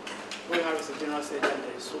surgeon. What we have is a general surgeon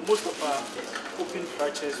there. So most of our open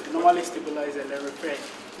fractures we normally stabilize and then repair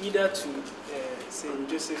either to St.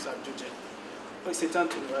 Joseph's Ajuja, or St.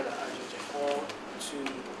 Anthony rather Ajuja, or to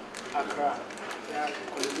Accra,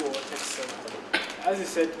 Koforidua or Texas. As I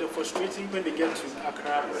said, the frustrating when they get to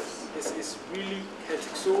Accra is really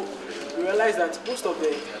hectic. So we realize that most of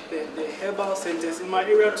the herbal centers in my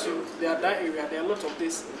area too, that area, there are a lot of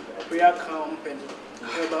this prayer camp and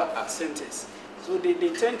herbal centers. So they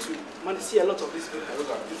tend to see a lot of these people.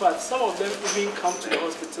 In fact, some of them even come to the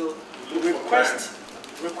hospital,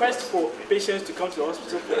 request for patients to come to the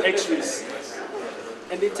hospital for x-rays.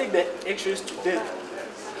 And they take the x-rays to them.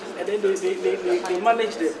 And then they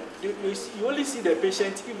manage them. You only see the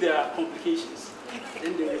patient if there are complications.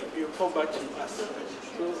 Then they report back to us.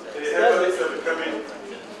 So Herbalists are becoming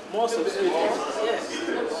more sophisticated. Yes.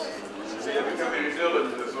 They are becoming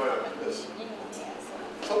resilient as well.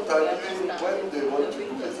 Sometimes even when they want to do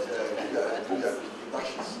their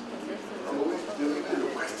dashes, they will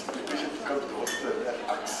request the patient to come to the hospital and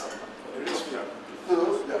ask. So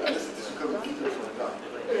the anesthetist will come and give them from that.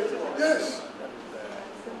 Yes.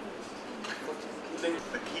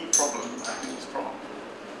 The key problem, I think, is strong.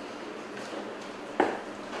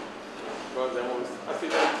 Because there was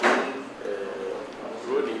accident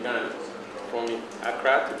road in Ghana from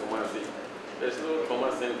Accra to Kumasi. There's no trauma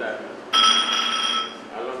center.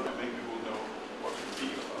 I don't think people know what to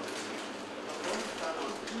feel about this.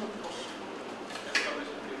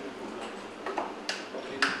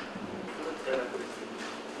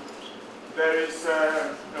 There is a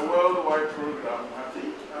worldwide program, I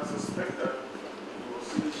think, I suspect that it was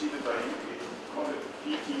initiated by UK, called it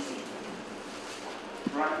PTC,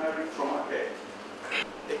 Primary Trauma Care.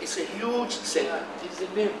 It's a huge center. It's a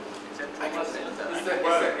name. It's a trauma center.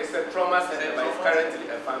 It's a trauma center, but it's currently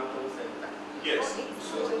a phantom center. Yes.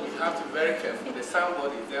 So you have to be very careful. The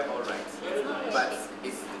soundboard is there, all right, but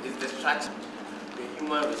it's the structure, the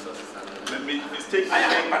human resources. The mistake.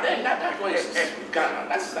 But then that one is Ghana.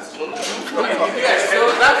 That's one. Yes. So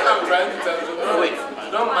that's what I'm trying to tell you. No, wait.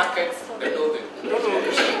 Don't market the building.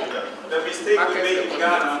 The mistake we made in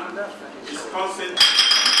Ghana is constant.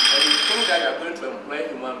 And you think that you are going to employ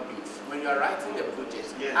human beings. When you are writing the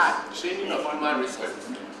project, training of human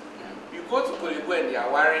resources. You go to Koforidua and they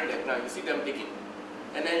are wiring the ground, you see them digging.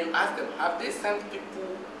 And then you ask them, have they sent people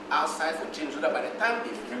outside for change so that by the time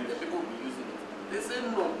they finish, the people will be using it? They say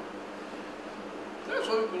no. That's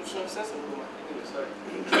what we've been showing since Anyway, sorry.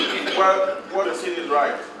 Well, what you said is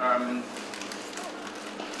right.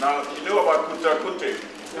 Now, you know about Kunta Kunte?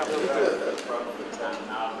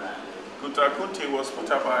 Kunta Kunte was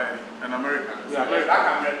put up by an American. Yeah,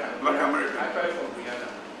 Black American. Black American. Actually from Guyana.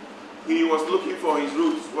 He was looking for his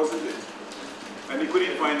roots, wasn't it? And he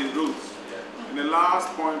couldn't find his roots. And the last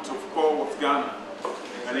point of call was Ghana.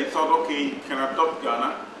 And he thought, okay, he can adopt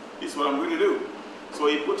Ghana. This is what I'm going to do. So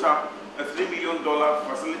he put up a $3 million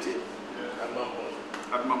facility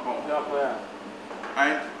at Mampong.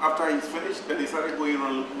 And after he's finished, then he started going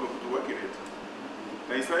around looking for people to work in it.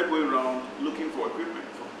 Then he started going around looking for equipment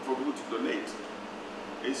for people to donate.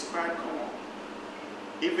 It's quite common.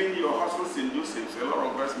 Even your hostels in Joseph's, a lot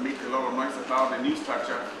of us make a lot of noise about the new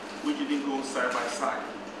structure, which didn't go side by side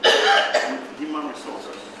with human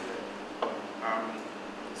resources.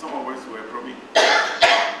 Some of us were probably,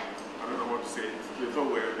 I don't know what to say, we thought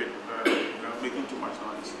we were a bit making too much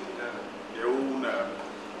noise. Their own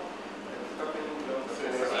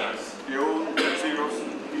serious,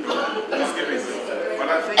 misgivings. But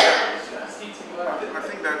I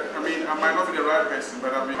think that, I mean, I might not be the right person,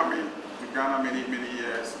 but I've been coming to Ghana many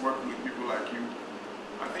years, working with people like you.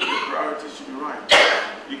 I think the priority should be right.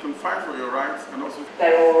 You can fight for your rights and also...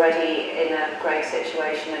 They're already in a grave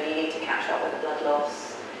situation and you need to catch up with the blood loss.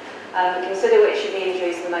 Consider which of the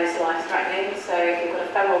injuries are the most life-threatening. So if you've got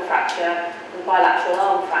a femoral fracture and bilateral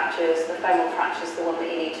arm fractures, the femoral fracture is the one that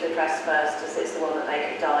you need to address first, as it's the one that they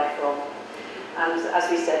could die from. And as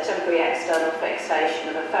we said, temporary external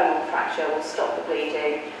fixation of a femoral fracture will stop the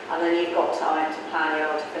bleeding, and then you've got time to plan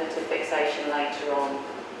your definitive fixation later on.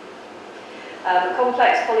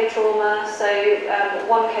 Complex polytrauma. So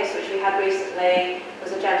one case which we had recently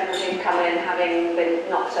was a gentleman who'd come in having been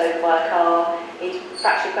knocked over by a car. He'd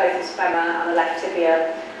fractured both his femur and the left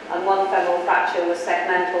tibia, and one femoral fracture was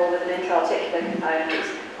segmental with an intra-articular component,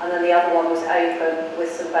 and then the other one was open with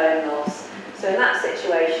some bone loss. So in that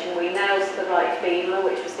situation, we nailed the right femur,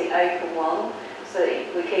 which was the open one, so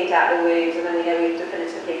that we cleaned out the wound, and then we know we've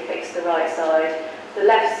definitively fixed the right side. The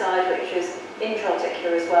left side, which was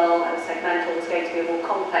intra-articular as well and segmental, was going to be a more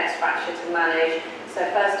complex fracture to manage. So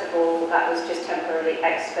first of all, that was just temporarily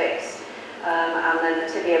X-fixed, and then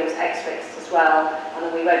the tibia was X-fixed as well, and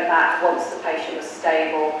then we went back once the patient was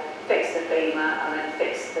stable, fixed the femur, and then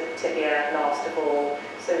fixed the tibia last of all.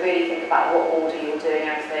 So really think about what order you're doing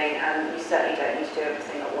everything, and you certainly don't need to do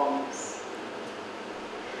everything at once.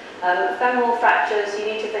 Femoral fractures, you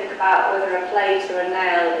need to think about whether a plate or a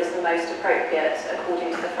nail is the most appropriate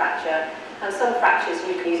according to the fracture. And some fractures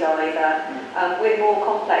you can use either. With more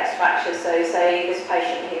complex fractures, so say this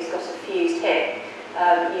patient who's got a fused hip,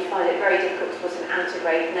 you find it very difficult to put an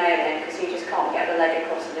antegrade nail in because you just can't get the leg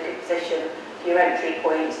across in a good position for your entry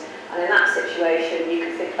point. And in that situation, you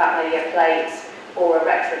can think about maybe a plate or a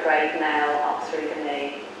retrograde nail up through the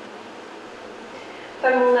knee.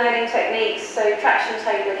 Femoral nailing techniques, so traction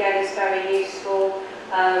table again is very useful.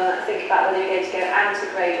 Think about whether you're going to go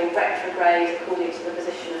antegrade or retrograde according to the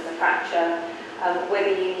position of the fracture, whether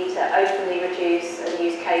you need to openly reduce and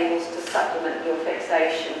use cables to supplement your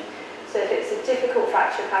fixation. So if it's a difficult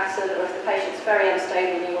fracture pattern or if the patient's very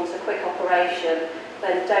unstable and you want a quick operation,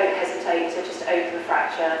 then don't hesitate to just open the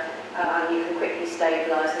fracture and you can quickly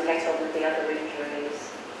stabilise and get on with the other injuries.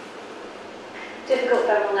 Difficult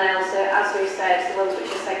femoral nails, so as we've said, the ones which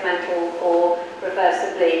are segmental or reverse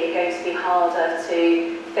oblique are going to be harder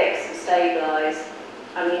to fix and stabilise.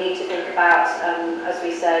 And you need to think about, as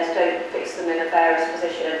we said, don't fix them in a varus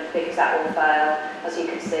position because that will fail, as you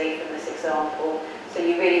can see from this example. So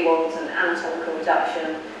you really want an anatomical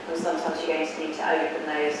reduction, and sometimes you're going to need to open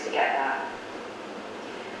those to get that.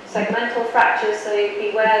 Segmental fractures, so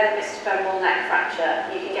beware the missed femoral neck fracture.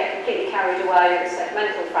 You can get completely carried away with a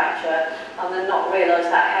segmental fracture and then not realise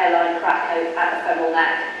that hairline crack at the femoral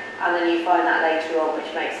neck, and then you find that later on,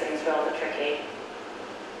 which makes things rather tricky.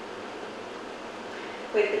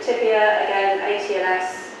 With the tibia, again,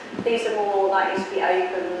 ATLS, these are more likely to be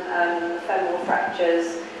open femoral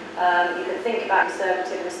fractures. You can think about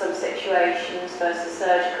conservative in some situations versus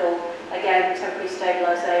surgical. Again, temporary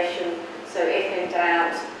stabilisation, so if in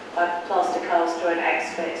doubt, plaster cast or an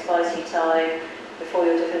X-fix buys you time before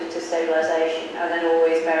your definitive stabilisation, and then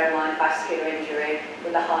always bear in mind vascular injury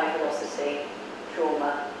with a high velocity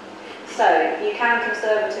trauma. So you can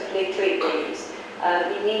conservatively treat these.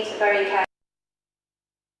 You need to very carefully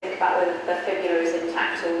think about whether the fibula is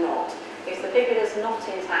intact or not. If the fibula is not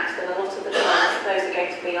intact, then a lot of the times those are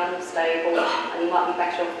going to be unstable and you might be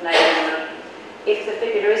better off nailing them. If the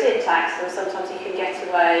fibula is intact, then sometimes you can get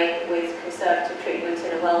away with conservative treatment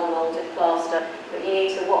in a well-moulded plaster, but you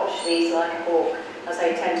need to watch these like a hawk as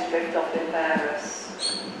they tend to drift off in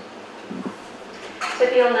varus.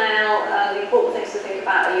 Tibial nail, the important things to think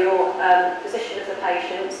about are your position of the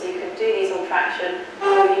patient, so you can do these on traction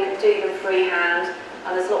or you can do them freehand,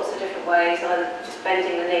 and there's lots of different ways, either just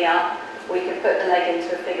bending the knee up or you can put the leg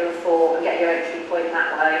into a figure of 4 and get your entry point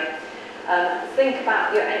that way. Think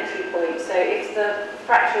about your entry point, so if the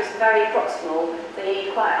fracture is very proximal, then you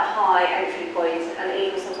need quite a high entry point, and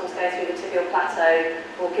even tibial plateau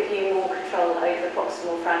will give you more control over the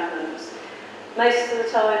proximal fragments. Most of the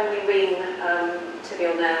time we ream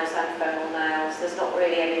tibial nails and femoral nails. There's not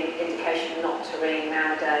really any indication not to ream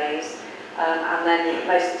nowadays. And then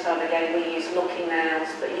most of the time again we use locking nails,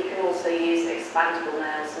 but you can also use expandable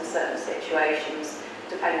nails in certain situations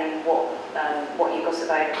depending what you've got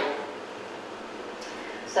available.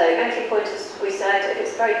 So entry point, as we said, if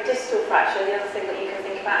it's a very distal fracture, the other thing that you can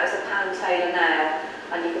think about is a pan-talar nail,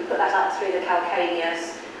 and you can put that up through the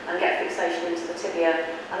calcaneus and get fixation into the tibia,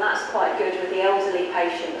 and that's quite good with the elderly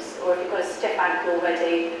patients, or if you've got a stiff ankle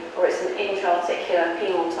already, or it's an intra-articular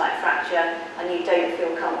penile type fracture and you don't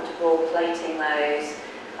feel comfortable plating those.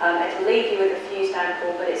 It'll leave you with a fused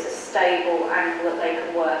ankle, but it's a stable ankle that they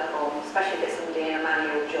can work on, especially if it's somebody in a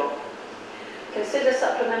manual job. Consider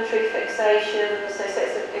supplementary fixation, so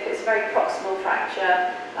if it's a very proximal fracture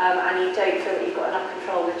and you don't feel that you've got enough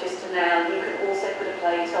control with just a nail, you can also put a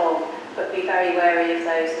plate on, but be very wary of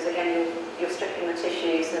those, as again you're stripping the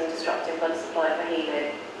tissues and disrupting blood supply for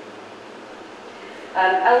healing.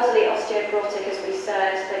 Elderly osteoporotic, as we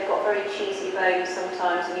said, they've got very cheesy bones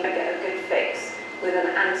sometimes and you don't get a good fix with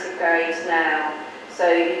an antegrade nail. So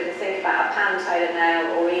you can think about a pan-talar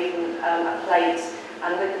nail or even a plate,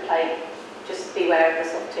 and with the plate just beware of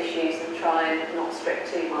the soft tissues and try and not strip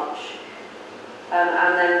too much.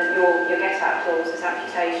 And then your get-out clause is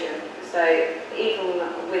amputation. So even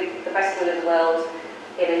with the best will in the world,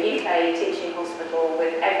 in a UK teaching hospital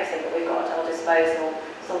with everything that we've got at our disposal,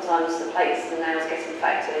 sometimes the plates and nails get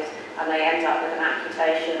infected and they end up with an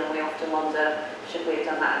amputation, and we often wonder, should we have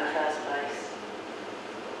done that in the first place?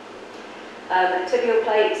 Tibial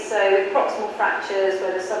plates, so with proximal fractures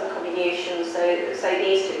where there's some comminution, so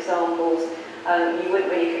these two examples, you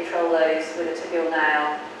wouldn't really control those with a tibial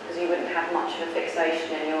nail because you wouldn't have much of a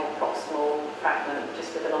fixation in your proximal fragment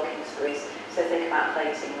just with the locking screws, so think about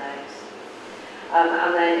plating those.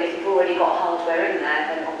 And then if you've already got hardware in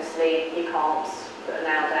there, then obviously you can't put a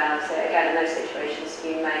nail down, so again in those situations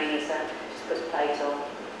you may need to just put a plate on.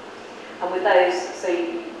 And with those, so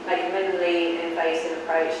you make a minimally invasive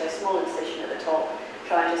approach, so small incision at the top,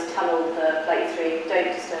 try and just tunnel the plate through,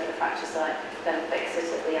 don't disturb the fracture site, then fix it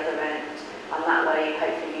at the other end, and that way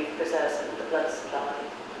hopefully you've preserved some of the blood supply.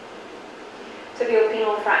 Tibial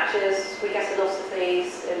penile fractures, we get a lot of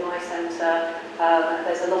these in my centre.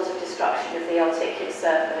 There's a lot of destruction of the articular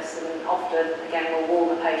surface, and often, again, we'll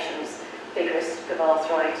warn the patients, big risk of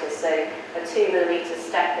arthritis, so a 2 mm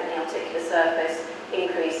step in the articular surface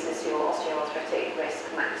increases your osteoarthritic risk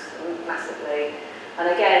massively. And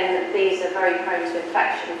again, these are very prone to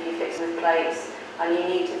infection if you fix them with plates, and you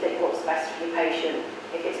need to think what's best for your patient.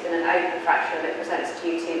 If it's been an open fracture and it presents to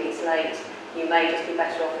you 2 weeks late, you may just be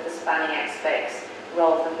better off with a spanning X-fix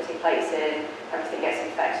rather than putting plates in, everything gets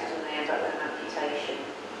infected and they end up with an amputation.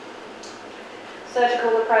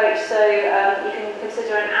 Surgical approach, so you can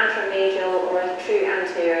consider an anteromedial or a true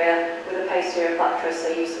anterior with a posterior buttress,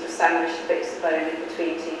 so you sort of sandwich the bits of bone in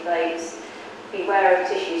between two plates. Beware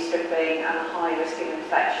of tissue stripping and a high risk of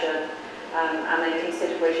infection, and then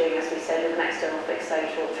consider bridging, as we said, with an external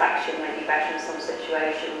fixator. Traction may be better in some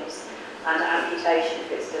situations, and amputation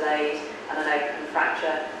if it's delayed, and an open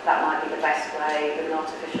fracture, that might be the best way with an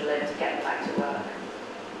artificial limb to get them back to work.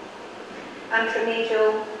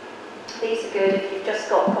 Anteromedial. These are good if you've just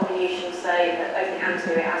got comminution, say, over the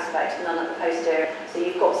anterior aspect and none at the posterior, so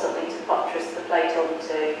you've got something to buttress the plate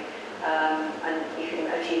onto, and you can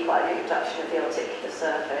achieve quite a good reduction of the articular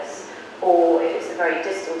surface. Or if it's a very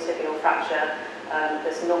distal tibial fracture,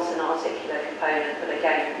 there's not an articular component, but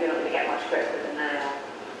again, you're not going to get much grip with a nail.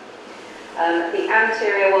 The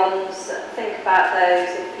anterior ones, think about those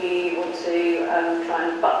if you want to try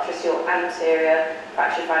and buttress your anterior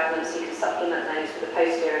fracture fragments. You can supplement those with a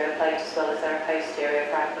posterior plate as well as their posterior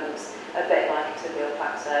fragments, a bit like a tibial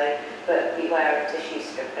plateau, but beware of tissue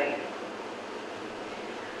stripping.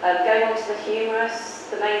 Going on to the humerus,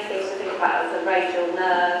 the main things to think about are the radial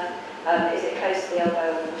nerve. Is it close to the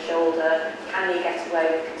elbow or the shoulder? Can you get away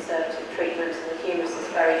with conservative treatment? And the humerus is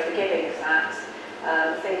very forgiving of that.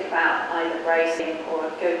 Think about either bracing or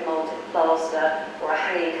a good moulded plaster or a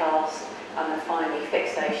hanging cast, and then finally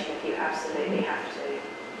fixation if you absolutely have to.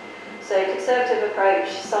 So conservative approach,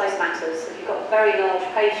 size matters. If you've got a very large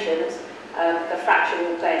patient, the fracture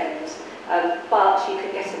will bend, but you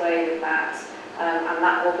can get away with that, and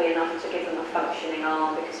that will be enough to give them a functioning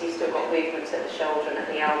arm because you've still got movement at the shoulder and at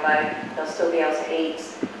the elbow. They'll still be able to eat,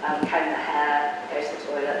 comb the hair, go to the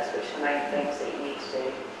toilet, which are the main things that you need to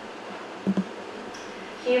do.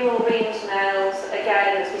 Humeral reamed nails,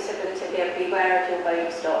 again, as we said with the tibia, beware of your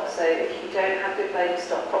bone stock. So if you don't have good bone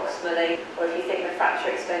stock proximally, or if you think the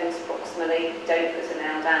fracture extends proximally, don't put a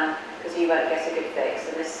nail nail down because you won't get a good fix,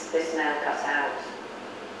 and this nail cut out.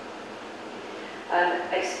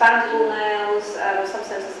 Expandable nails, some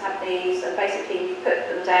centres have these, and basically you put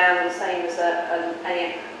them down the same as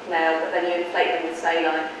any nail, but then you inflate them with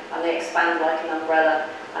saline and they expand like an umbrella,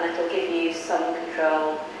 and it'll give you some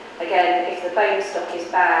control. Again, if the bone stock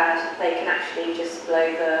is bad, they can actually just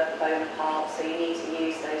blow the bone apart, so you need to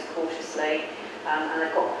use those cautiously, and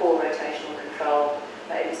they've got poor rotational control.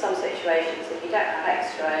 But in some situations, if you don't have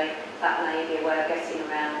X-ray, that may be a way of getting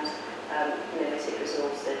around limited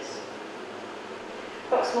resources.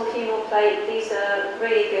 Proximal humeral plate, these are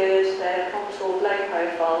really good, they're contoured, low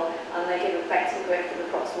profile, and they give a better grip of the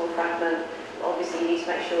proximal fragment. Obviously you need to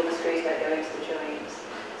make sure the screws don't go into the joints.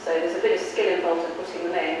 So there's a bit of skill involved in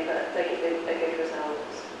putting them in, but they give a good result.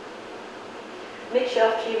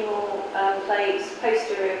 Mid-shaft humeral plates,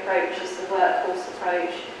 posterior approach is the workhorse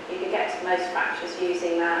approach. You can get to most fractures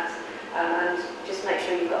using that, and just make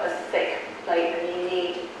sure you've got a thick plate, and you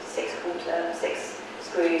need 6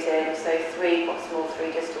 screws in, so 3 proximal,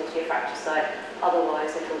 3 distal to your fracture site,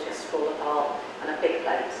 otherwise it will just fall apart, and a big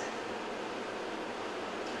plate.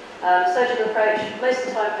 Surgical approach, most of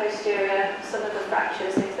the time posterior, some of the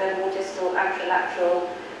fractures, if they're more distal, anterolateral,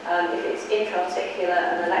 if it's intra-articular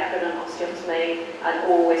and olecranon and osteotomy,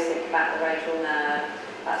 and always think about the radial nerve.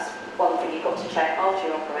 That's one thing you've got to check after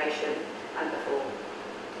your operation and before.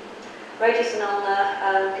 Radius and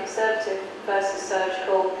ulnar, conservative versus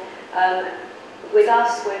surgical. With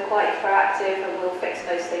us, we're quite proactive and we'll fix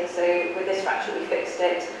those things. So with this fracture, we fixed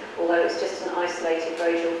it, although it's just an isolated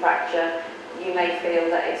radial fracture. You may feel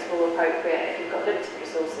that it's more appropriate if you've got limited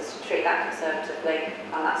resources to treat that conservatively,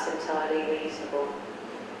 and that's entirely reasonable.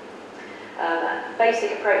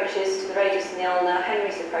 Basic approaches to the radius and the ulnar.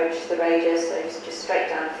 Henry's approach to the radius, so it's just straight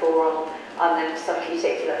down the forearm, and then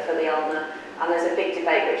subcuticular for the ulnar. And there's a big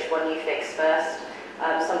debate which one you fix first.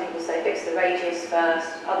 Some people say fix the radius first,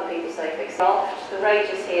 other people say fix the ulnar. The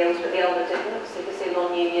radius healed, but the ulnar didn't, so you can see a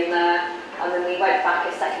non-union there. And then we went back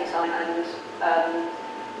a second time and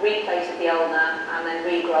replated the ulnar and then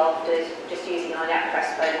regrafted, just using an iliac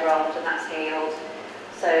breastbone graft, and that's healed.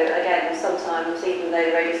 So again, sometimes even though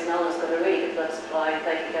the radius and ulnar's got a really good blood supply,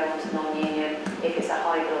 they can go on to non-union if it's a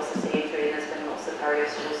high velocity injury and there's been lots of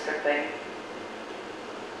periosteal stripping.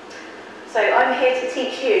 So I'm here to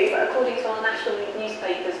teach you, but according to our national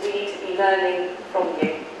newspapers, we need to be learning from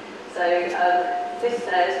you. So this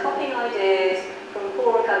says, copying ideas from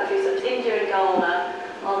poorer countries such as India and Ghana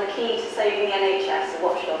are the key to saving the NHS, the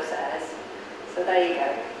watchdog says. So there you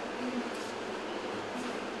go.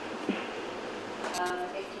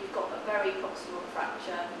 If you've got a very proximal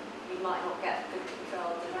fracture, you might not get good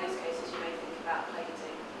control. In most cases, you may think about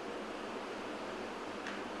plating.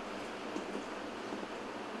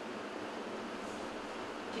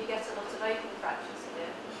 Do you get a lot of open fractures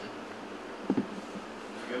here?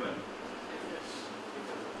 Together.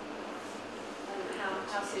 And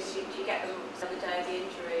how soon do you get them on the day of the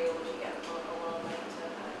injury, or do you get them a while later?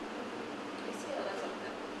 We see a lot of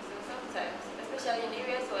them. So sometimes, especially in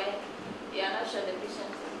areas where you are not sure the patient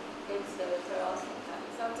gets the referral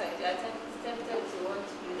sometimes you are tempted to want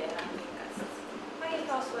to do the handling cast. Hanging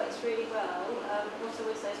cast works really well. What I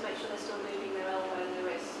always say is make sure they're still moving their elbow and their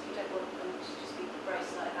wrist. You don't want them to just be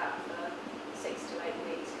braced like that for 6 to 8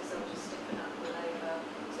 weeks because they'll just stiffen up all over.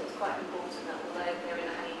 So it's quite important that although they're in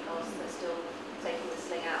a hanging cast, they're still taking the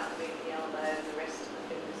sling out and moving the elbow and the wrist and the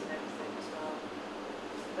fingers and everything as well.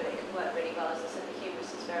 But it can work really well. As I said, the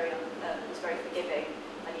humerus is very forgiving,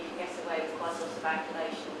 and you can get away with quite a lot of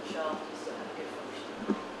angulation and shaft and still have a good function.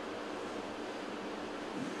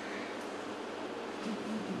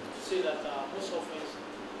 See that most often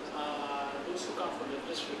those who come from the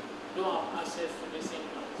district don't have access to these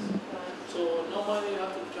implants. Right. So normally you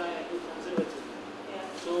have to try and do conservative. Yeah.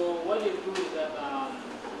 So what they do is that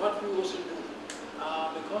what we also do,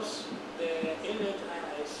 because the inlet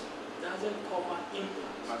IIS doesn't cover implants.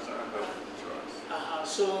 National health insurance.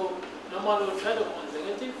 So normally we'll try the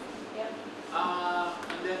conservative, Yeah.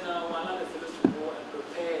 and then we'll allow the fellow to go and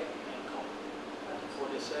prepare and come for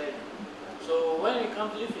the surgery. So when it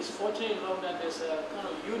comes, if it's fortunate enough that there's a kind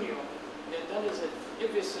of union, then that is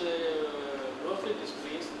if it's roughly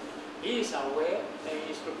displaced, he is aware and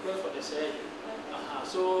he is prepared for the surgery.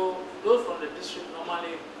 So those from the district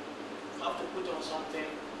normally have to put on something,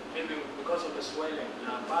 maybe because of the swelling,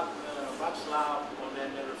 back slab, and then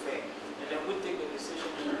they refer. And then we take the decision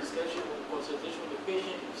in discussion with consultation with the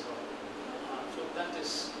patient himself. So that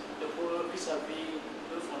is the whole vis-a-vis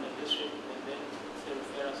those from the district, and then the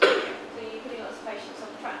referral. So you're putting lots of patients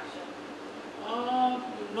on traction?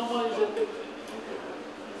 Normally it's a bit.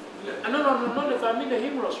 No. no, I mean the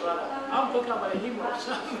humerus rather. I'm talking about the humerus.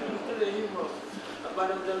 The humerus.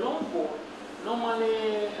 But the long bone,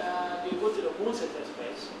 normally they go to the bone setters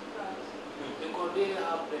first because they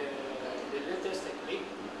have the latest technique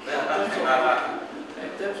in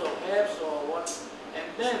terms of herbs or what. And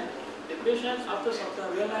then the patient after some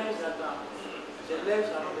time realize that the legs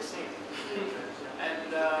are not the same.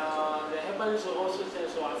 And the herbalist also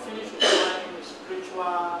says, so I finished with wine,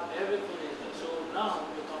 spiritual, everything is there. So now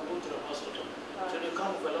you can go to the hospital. So they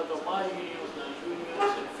come with a lot of malunions,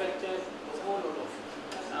 non-unions, infected, a whole lot of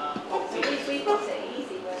cocktails. We got it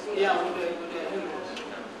easy. Yeah, with the humans.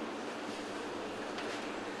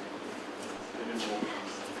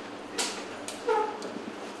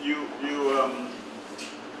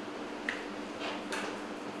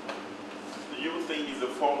 You think it's the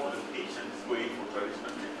fault of the patients going for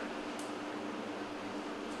traditional treatment?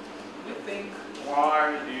 We think.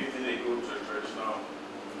 Why do you think they go to a traditional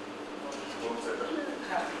home setup?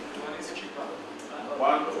 One is cheaper.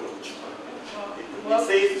 One, he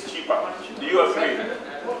says it's cheaper. Do you agree?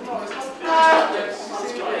 Well, no, it's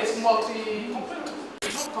not. It's multi-component.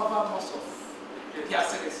 It don't cover most of the care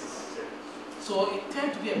services. So it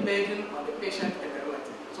tends to be a burden on the patient and the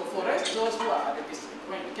relative. So for us, those who are at the district,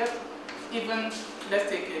 when you get even, let's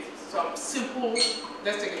take it, some simple,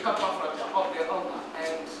 let's take a couple fracture of the ulna,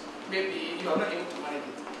 and maybe you are not able to manage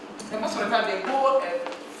it. And most of the time, they go and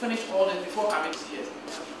finish all this before coming to CS.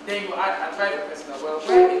 Then you advise the person, well,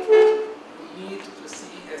 when it you need to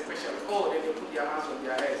see a specialist, then they put their hands on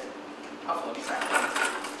their heads after this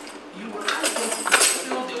activity. You will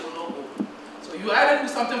still they will not go. So you either do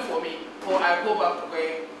something for me, or I go back to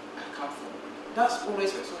where I come from. That's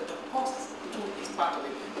always so the cost too is part of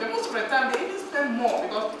it. But most of the time, they even spend more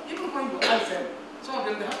because even when you ask them, some of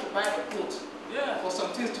them they have to buy a coat for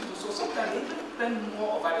some things to do. So sometimes they even spend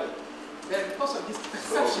more over it. Then because of this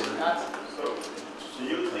perception that. So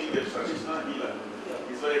you think the traditional healer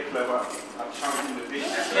is very clever at charming the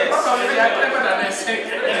patient? Yes. Probably they are clever than I say.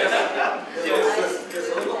 There's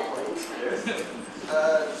another point. Yes.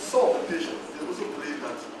 Some of the patients, they also believe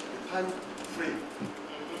that the time frame,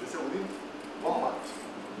 they say within 1 month,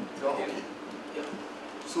 they are okay. Yeah.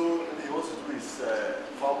 So maybe he wants to do his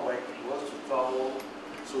farm work, he wants to travel,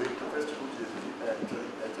 so he prefers to go to the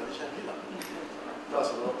traditional healer. That's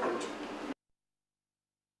another point.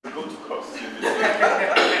 Go to cost.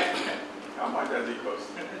 How much does it cost?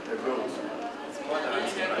 The goat. It's more than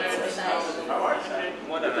How much?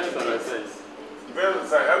 more than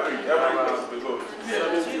Depends on every cost of the goat. And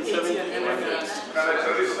the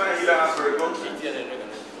traditional healer asks for a goat.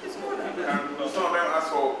 And some of them ask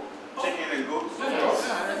for chicken and goat.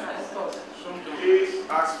 They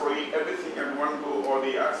ask for everything in one go, or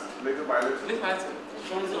they ask little by little.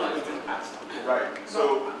 Right.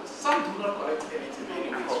 So some do not collect anything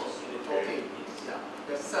anyway. Okay. Yeah.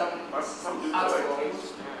 There's some do ask collect.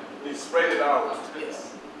 for They spread it out.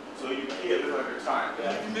 yes. So you pay a little at a time.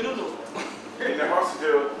 Yeah. You may not know. In the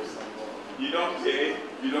hospital, you don't pay,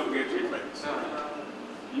 you don't get treatment.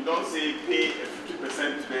 You don't say pay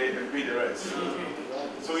 50% today and pay the rest.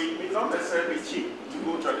 So it's not necessarily cheap to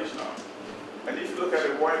go traditional. And if you look at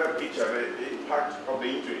the wider picture, the impact of the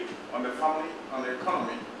injury on the family, on the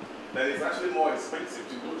economy, then it's actually more expensive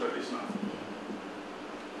to go traditional.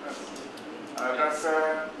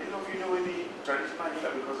 If you know any traditional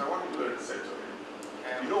healer, because I want to do a research on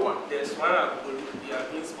it. You know what? There's one we are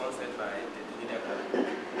being sponsored by the Leader Club,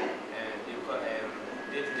 and they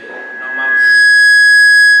do the normal.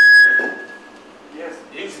 Yes,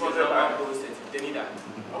 It's sponsored by the Leader.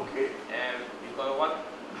 Okay. And because what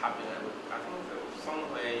happened, I think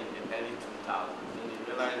somewhere in the early 2000s, when they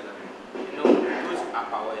realized that, those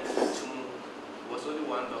upper west, was only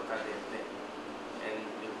one doctor there, and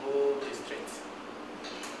the whole district,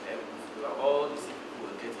 all the sick people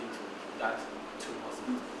were getting to that two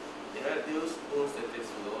hospitals. Those bone setters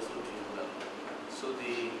were also doing well. So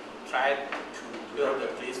they tried to build a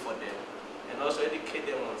place for them and also educate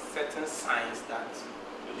them on certain signs that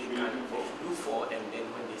they can look for, and then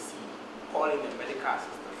when they see, call in the medical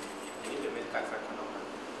assistant. And if the medical assistant cannot help,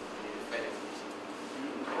 they refer them.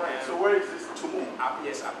 Right. So where is this Tumu?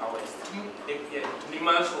 Yes, Upper West.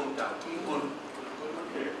 Liman's hometown.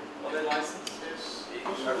 Okay. The license.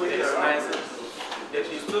 There's license. They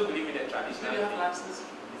still believe in the traditional. Do you have license?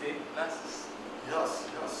 Is it? License. Yes.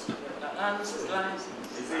 License.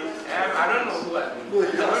 Is it? I don't know who has been.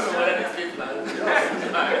 I don't know whether it's fake license.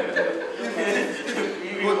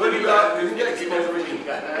 You get expensive in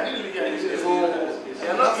Ghana. They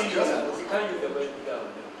are not illegal. You can't use the word legal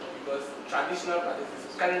because traditional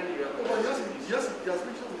practices currently Yes, mentioned the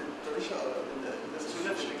traditional in the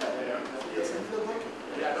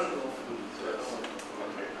I don't know.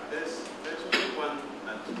 Okay. There's only one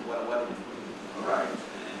and what All right.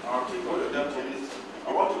 I'll take all your details.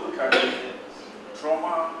 I want to look at the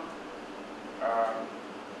trauma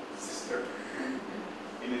system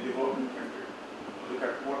in a developing country. Look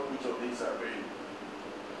at what each of these are doing.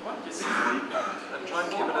 What is The impact. And try and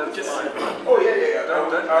keep it open mind. Oh yeah.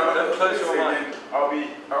 Don't close your mind. I'll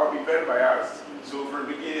be very biased. So from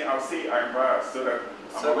the beginning, I'll say I'm biased so that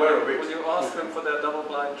I'm So aware of it. will you ask them for their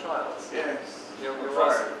double-blind trials? Yes. You'll I'll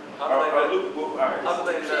ask try. them. I'll look both eyes. How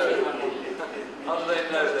do they know? How do they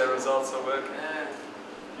know their results are working?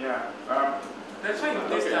 Yeah. That's why you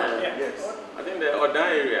this time. Yeah. Yes. I think the Odan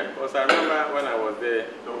area, because I remember when I was there,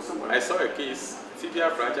 There was someone. I saw a case,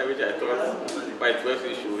 CBR franchise, which I thought by 12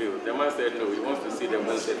 issue real. The man said no, he wants to see the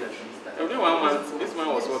bone set. And within 1 month, this man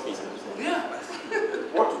was working. Yeah.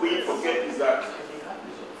 What we forget is that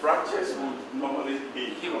fractures would normally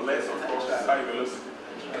be unless, of course, high velocity.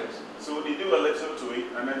 So they do a little to it,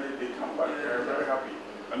 and then they come back very happy.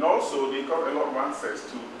 And also, they got a lot of answers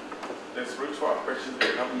to the spiritual questions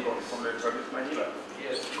they haven't got from the traditional healer.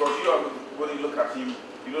 Yes. Because when you look at him,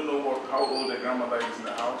 you don't know how old the grandmother is in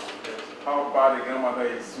the house, how bad the grandmother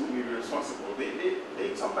is, who may be responsible.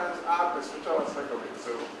 They sometimes add the spiritual aspect of it.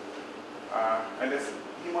 So, and there's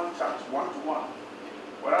human touch, one-to-one.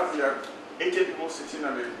 Whereas there are 80 people sitting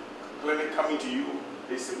at the clinic coming to you,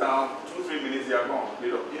 they sit down, 2-3 minutes, they are gone. They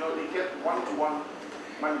don't, they get one-to-one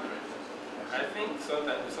management. I think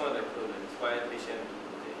sometimes some of the problems why patients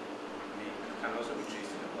can also be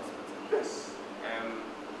traced in the hospital. Yes.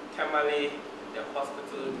 Normally, the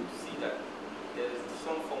hospital will see that there is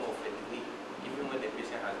some form of a delay, even when the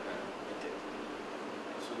patient has been admitted.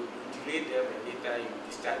 So you delay them and later you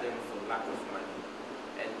discharge them for lack of money.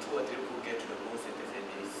 And 2 or 3 people get to the bone centers and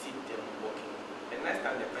they see them walking. The next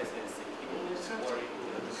time the person is sick, even worry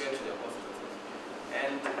to get to the hospital.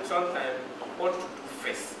 And sometimes what to do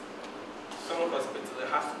first. Some hospitals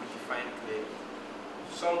has to be defined clearly.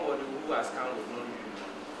 Somebody who has come with no urine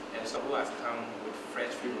and someone who has come with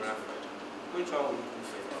fresh femoral fluid. Which one will you do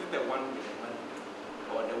first? Is it the one with the money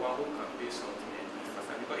or the one who can pay something and do it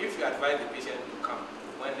faster? Because if you advise the patient to come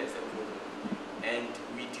when there's a problem and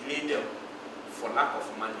we delay them for lack of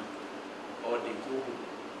money or they go home,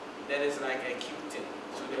 then it's like a cute thing.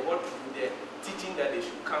 So what to do there, teaching that they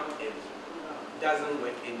should come in doesn't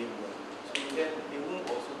work anymore. So then they won't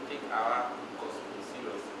also take our gospel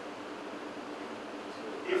seriously.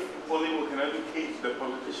 If only we can educate the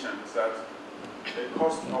politicians that the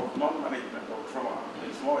cost of non-management of trauma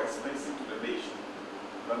is more expensive to the nation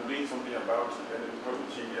than doing something about it, and it probably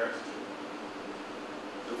change the attitude.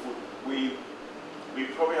 We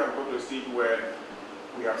probably have got to a stage where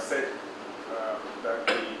we have said that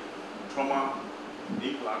the trauma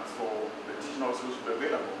implants for the teaching also should be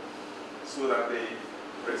available so that the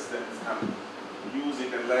residents can use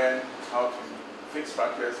it and learn how to fix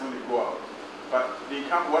fractures when they go out. But they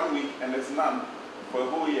come 1 week and there's none for a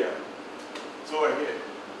whole year. So here,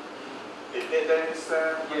 there is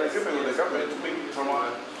an agreement with the government to make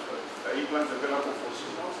trauma implants available for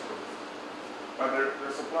teaching hospitals. But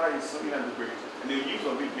the supply is so inadequate, and the use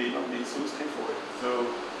of it may not be so straightforward. So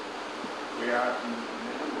we are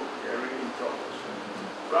really in trouble.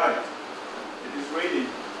 Right. It is raining.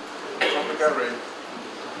 Tropical rain.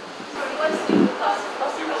 What's the cost of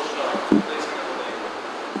hospital?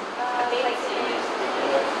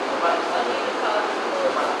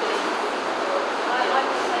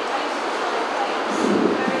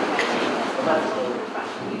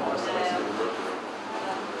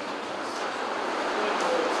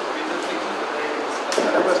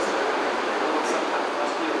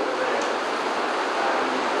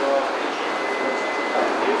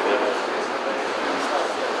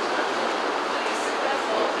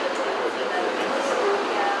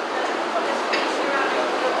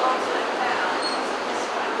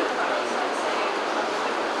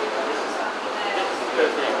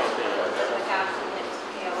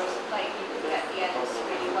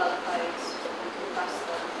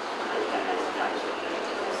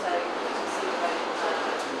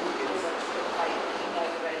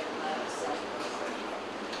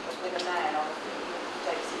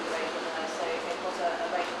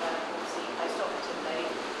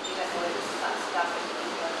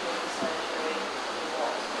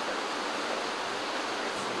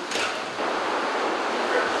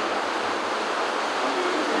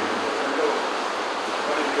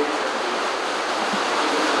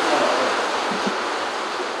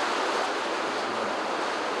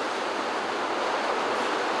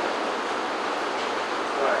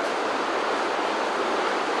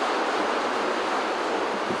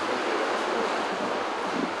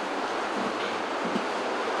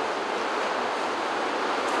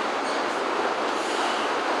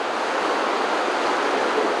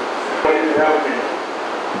 somebody to help me.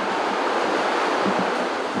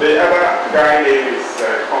 The other guy name is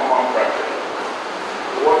compound fracture.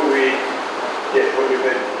 What do we get? What do you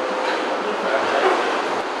think?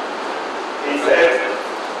 He said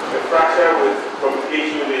the fracture with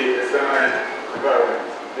communication with the external environment.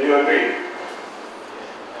 Do you agree?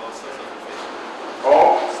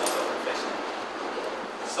 Or source of infection.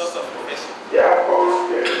 Source of infection. Yeah, of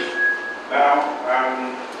course, yes. Now, I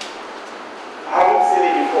haven't seen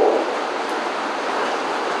it before.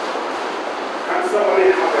 Can somebody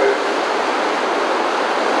have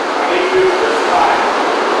an issue with the spine?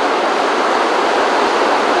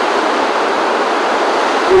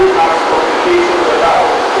 Who has communication with the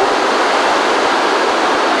bowel?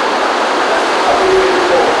 Have you seen it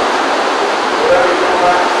before? Would that be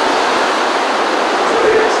something?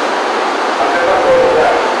 I've never thought of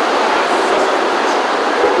that.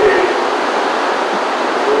 Okay.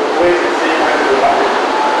 We'll wait and see when it will happen.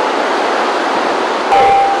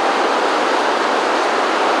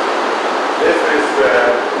 This is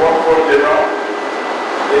Koforidua.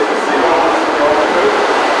 This is the hospital.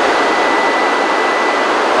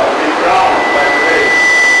 I'll be brown like this.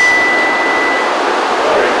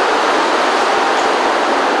 Sorry.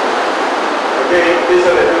 Okay, these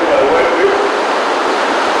are the people I work with.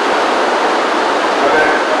 And then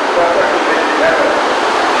practically together.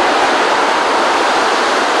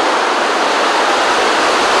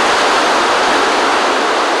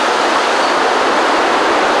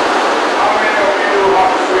 How many of you know how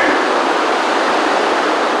to swim?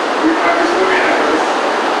 We might be swimming at this.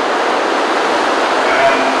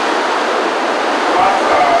 And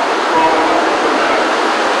master from nothing to that.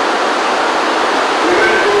 We're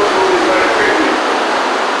going to go through this very quickly.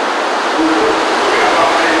 We'll go through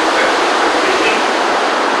about the fishing.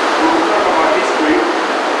 We'll talk about history.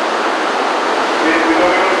 Then we're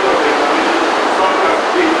going to talk about the information. Some of us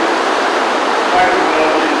teach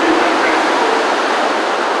microbiology and different principles.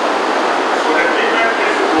 So the different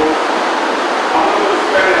principles, I'm not going to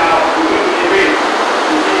spell it out. We're going to give it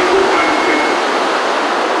to see which one is it.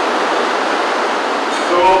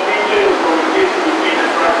 So English is communication between the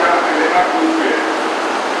structure and the atmosphere.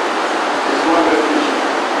 It's one definition.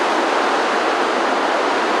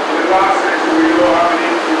 In the last century, we know how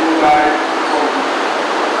many people died from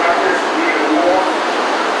fractures during the war.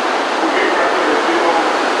 We fractured the people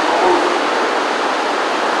almost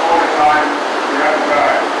all the time. We have to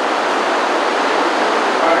die.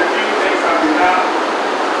 But a few things have been done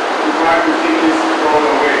to try to take this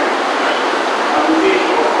problem away.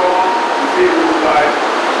 Amputation of course, to save people's lives.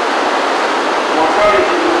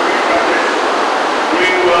 Mortality of fractures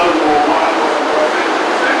during World War I was about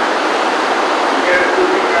 70%. You get a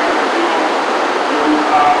cooking fracture, you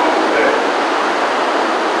are almost dead.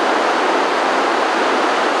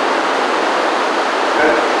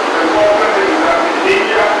 The problem is that the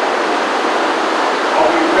danger of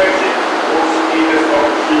infection also in the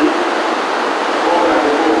soft tissue more than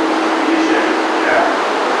the bone initially. Yeah.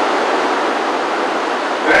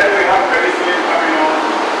 Then we have penicillin coming on,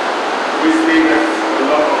 which gave us a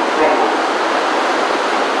lot of trouble.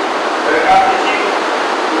 The attitude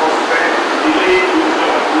was then delayed to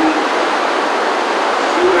the food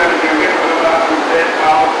so that we can get whatever we get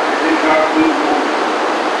out and take out good food.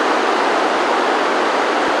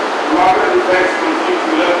 Market effects continue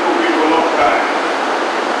to learn cooking for a long time.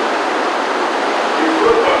 In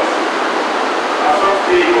focus, our first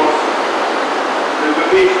day was the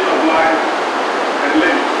preservation of life and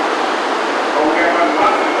limb. But we have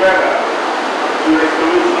advanced further to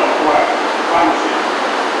restoration of what? Function.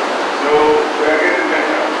 So we are getting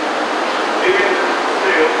better. Even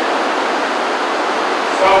still,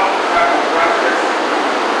 some type of practice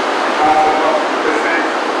has about 50%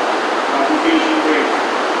 amputation rate.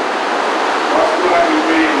 Vascular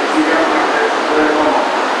injury in severe practice is very common.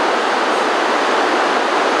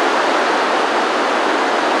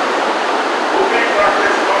 Open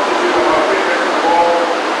practice constitutes about 3% of all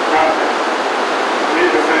practice.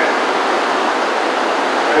 3%.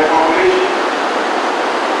 The population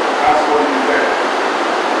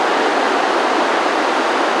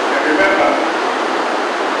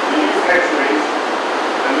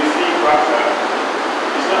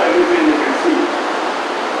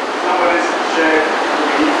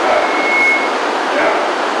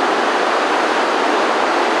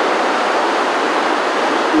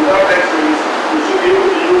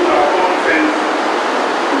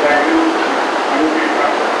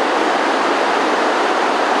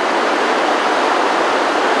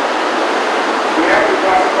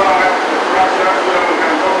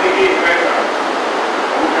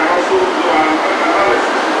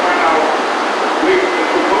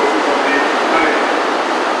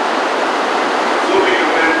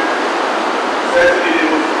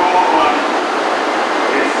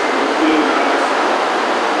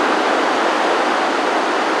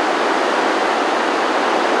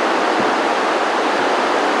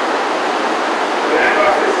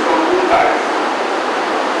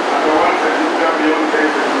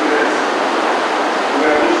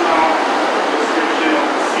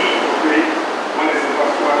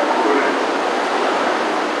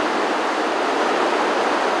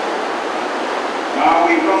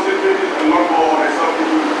we concentrated a lot more on the soft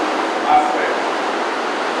tissue aspect.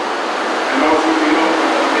 And also,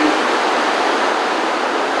 contamination.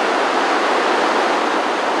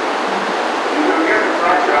 You can get a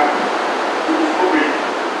fracture which is open.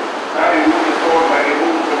 That is what is caused by the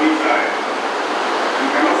wound from inside. You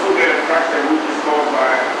can also get a fracture which is caused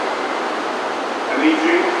by an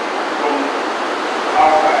injury from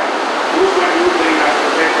outside. Those when you think as a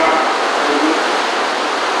protector,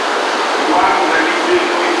 the one with an injury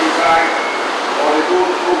going inside or the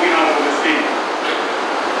bone poking out of the skin.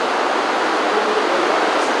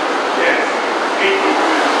 Yes, skin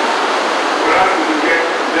improvement. Whereas you can get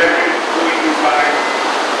damage going inside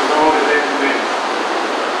with all the dirty things.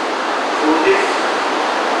 So this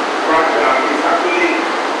fracture is actually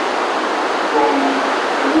from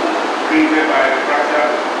the wound created by the fracture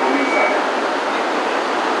from inside.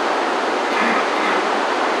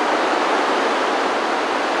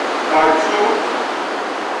 Part 2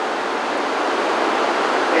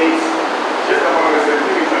 is just about a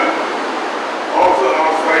centimeter, also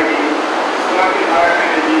outside you, slightly higher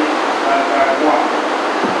energy than part 1.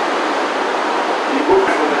 You go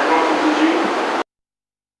from the cross tissue.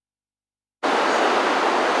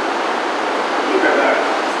 Look at that.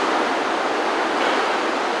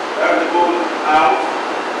 That's the bone out,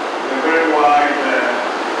 a very wide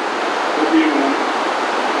open wound.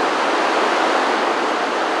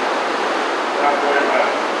 That's very bad.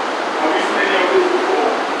 Have you seen any of this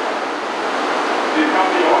before? They come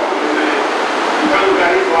to your office and say, you can't look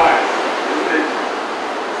at his eyes, isn't it?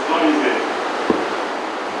 It's not easy.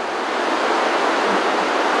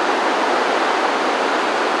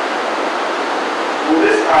 With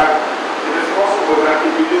this part, it is possible that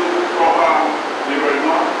if you do proper deliverance,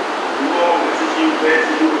 you know the tissue, where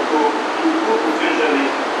tissue will go, you could potentially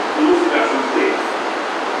lose it at some stage.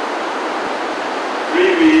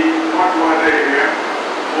 Maybe much wider area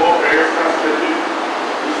or extra stretching,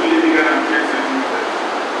 usually bigger than 10 centimeters.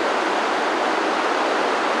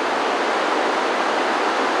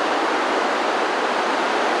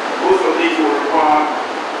 Most of these will require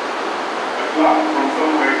a flap from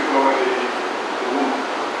somewhere to cover the wound.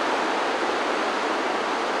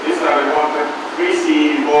 These are the ones that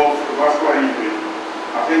 3C involves the vascular injury.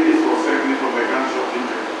 I think this was certainly from the gunshot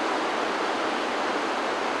injury.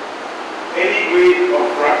 Any grade of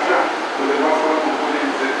fracture with the vascular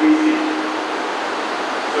component is a 3C.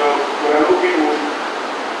 So when I'm looking at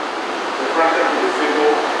the fracture with the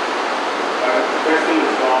simple, the person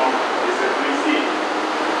is down, is a 3C.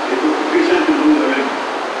 The patient to lose a limb.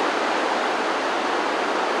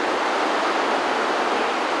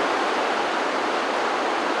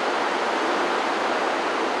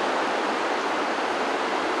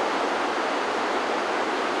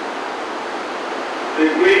 The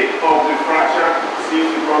grade of the fracture seems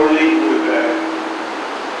to correlate with the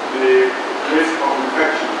risk of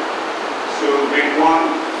infection. So grade 1,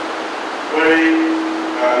 very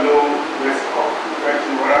low risk of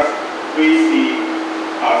infection, whereas 3C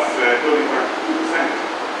has 35%,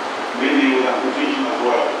 mainly with amputation as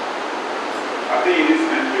well. I think in this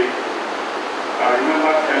country, I remember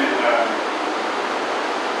telling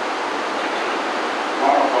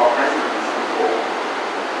one of our presidents before,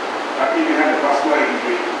 that if he had a vascular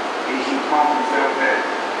injury, he should count himself dead.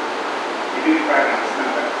 He didn't quite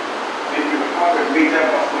understand that. If you have a major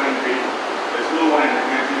vascular injury, there's no one in the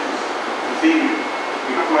country to save you.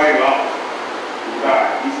 You can fly you out, you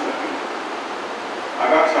die instantly. At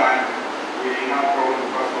that time, we didn't have problems with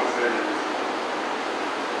vascular surgeons.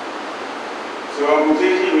 So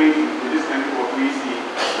amputation rate in this country for 3C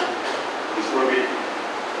is probably,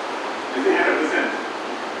 is it 100%?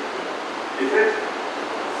 Is it?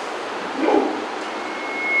 No.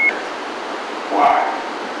 Why?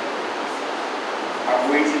 I'm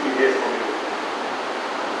waiting to hear from you.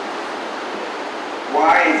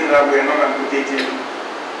 Why is it that we are not amputating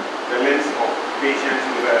the limbs of patients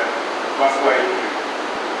with a vascular injury?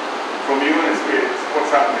 From your own experience,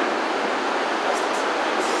 what's happening?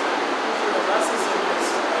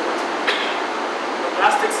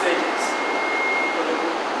 Plastic surgeons.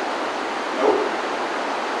 No.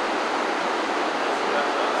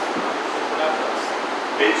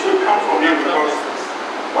 It should come from you because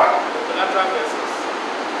what? Collateral vessels.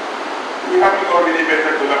 We haven't got any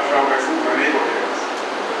better collateral vessels than anybody else.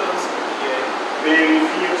 They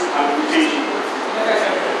refuse amputation.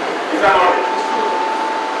 Is that not it?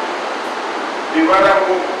 They rather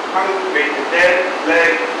amputate the dead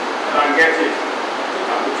leg than get it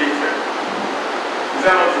amputated. Is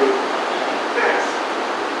that not true? Yes.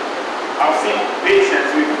 I've seen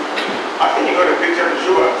patients with, I think you got a picture to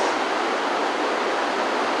show us.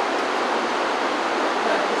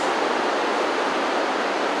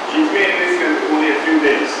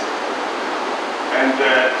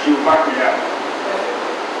 she will back me up.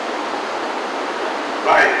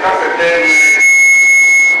 Right, that's a dead.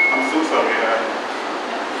 I'm so sorry.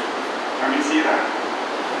 Can you see that?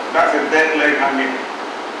 That's a dead leg hanging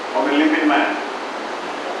of a living man.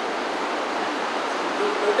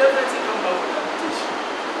 You'll definitely come back with amputation.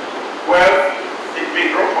 Well, it may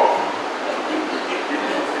drop off.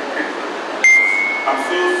 I'm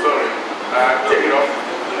so sorry. Take it off.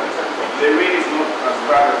 The rain is not as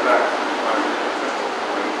bad as that.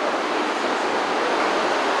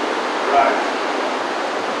 Right.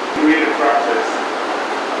 During the practice,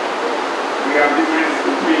 we have different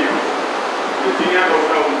opinions. The junior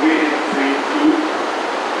doctor will be in the same too,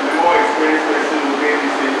 and the more experienced person will be in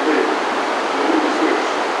the same way. So we will switch.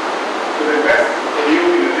 So the best for you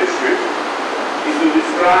in the district is to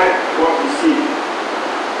describe what you see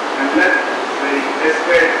and let the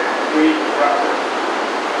expert read the practice.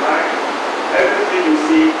 Right? Everything you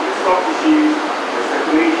see, the soft tissues, the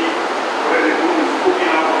circulation, whether the bone is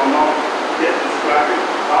poking out or not, just describe it.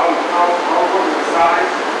 What is the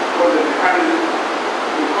size, what is the mechanism?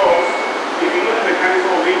 Because if you know the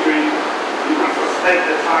mechanism of injury, you can suspect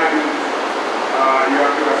the type you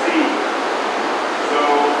are seeing. So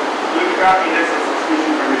clinical index of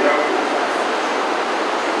suspicion can be helpful.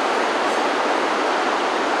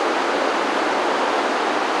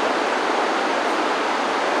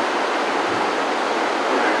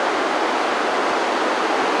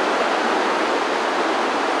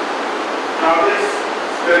 Now this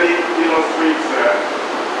study illustrates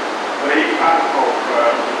the impact of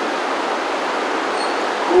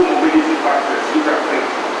comorbidity factors which affect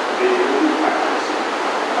the movement factors.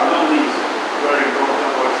 I know these very important,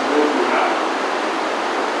 but to go through now.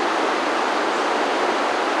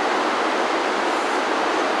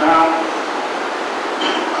 Now,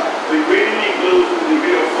 the grading includes the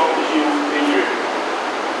degree of soft tissue injury.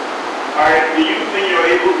 Do you think you're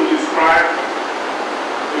able to describe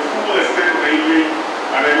the full extent of the injury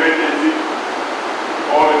and emergency,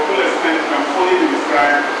 or the full extent can fully be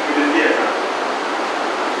described in the theater?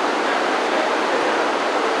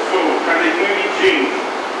 So, can the injury change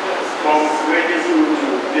from emergency room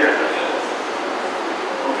to theater?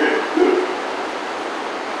 Okay, good.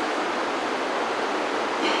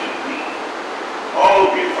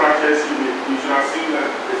 All open fractures you should assume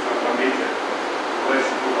that it's inflammation. Let's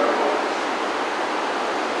put that on.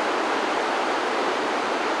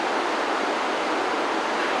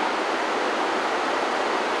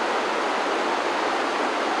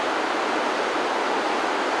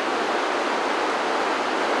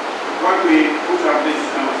 When we put up this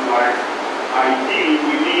kind of slide, ideally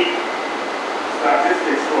we need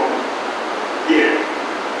statistics from here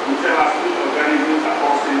to tell us which organisms are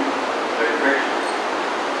causing the infections.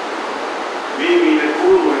 Maybe in the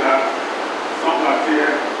cool weather, some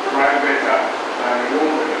bacteria thrive better than in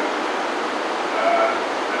warm weather.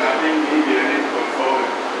 And I think maybe I need to consult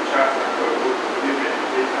the chart record to give me the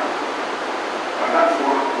data. But that's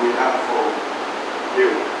what we have for you.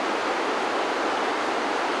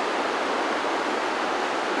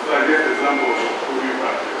 So I guess example of COVID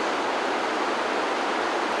practice.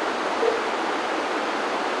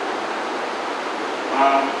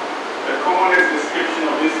 The commonest description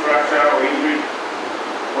of this fracture or injury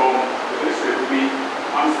from the district would be,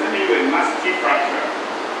 I'm sending you a nasty fracture.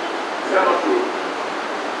 Is that not true?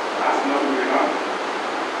 That's not good enough.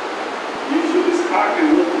 You should describe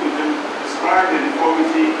the wound, you can describe the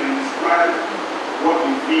deformity, you can describe what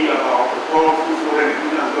you feel about the powerful swelling,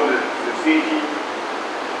 anything has got the safety,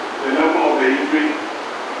 the level of the injury.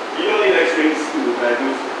 You don't need x-rays to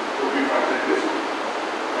diagnose open fracture this way.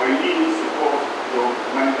 Or you need to support your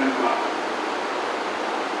management plan.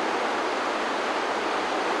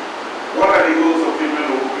 What are the goals of treatment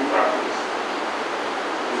of open fractures?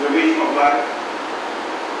 Preservation of life,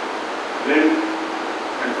 limb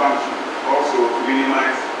and function, also to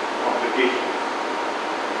minimize complications.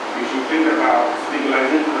 You should think about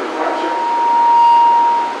stabilization of the fracture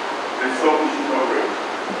and soft tissue coverage.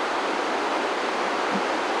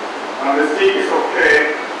 Now the stages of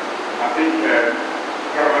care, I think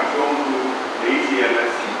Carol has gone through the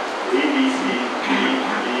ATLS, the ABC,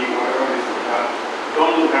 the whatever it is we have.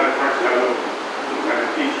 Don't look at the fracture alone, look at the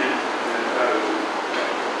patient and the therapy.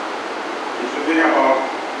 You should think about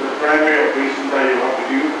the primary operations that you have to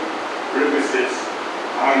do, requisites,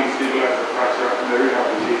 how you stabilize the fracture, and the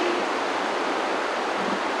rehabilitation.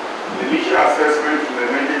 The initial assessment from the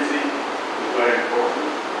emergency is very important.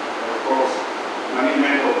 And of course,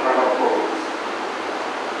 management of other problems.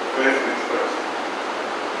 First things first.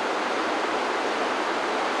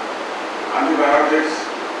 Antibiotics,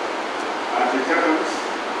 antitetans,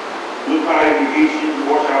 local irrigation to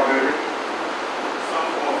wash out some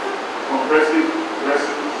form of compressive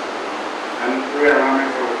dressings and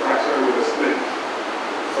realignment of the fracture with a splint.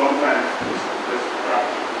 Sometimes it's just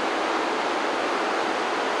fracture.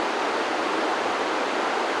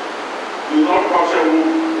 Do not puncture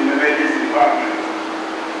wound in the emergency department.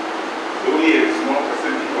 Only a small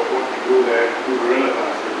percentage of what we do there will be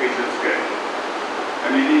relevant to the patient's care.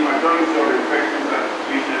 And in the majority of infections and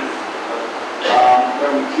patients that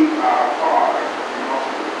we treat are hard in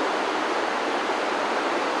hospital.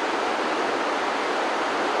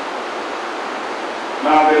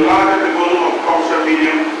 Now, the larger the volume of puncture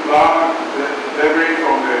medium, blood, the debris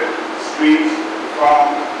from the street, the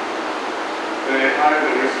farm, the higher the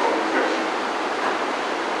risk of infection.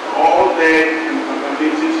 All dead and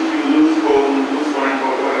contaminated tissue, loose bone, loose foreign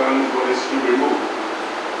body, whatever loose body should be removed.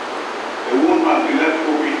 The wound must be left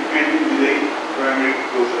open pending delayed primary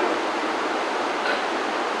closure.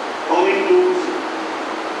 Only loose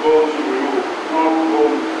bone should be removed, not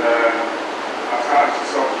bone attached to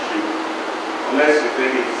soft tissue, unless you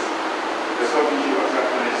think it's the soft tissue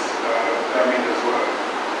attachment is damaged as well.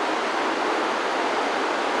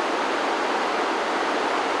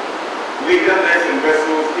 Legal nets and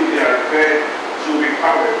vessels, if they are repaired, should be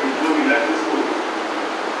covered, including electric schools.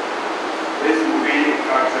 This will be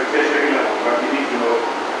at a tertiary level, but you need to know.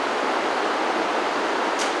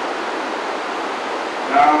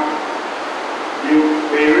 Now, you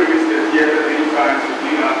may revisit the theater many times to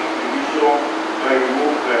clean up to be sure that you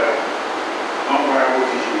remove the non-viable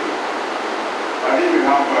tissue. But if you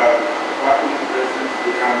have vacuum dressings,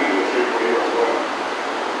 we can negotiate for you as well.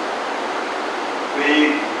 The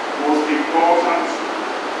most important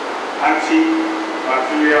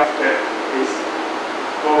antibacterial step is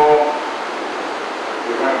for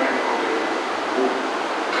the development of the wound.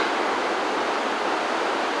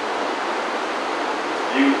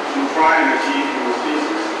 You should try and achieve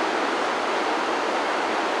hemostasis.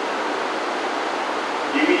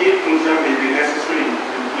 Immediate closure may be necessary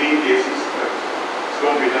in plain cases, but it's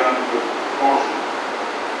going to be done with caution.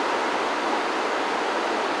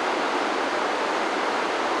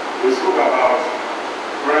 We spoke about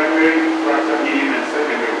primary fracture healing and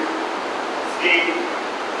secondary. Skin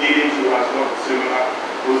healing to has got similar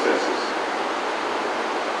processes.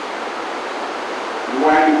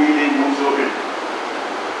 Why do we need wounds open?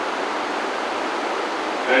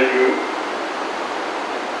 There you go.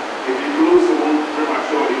 If you close the wound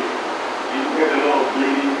prematurely, you get a lot of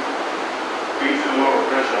bleeding, creates a lot of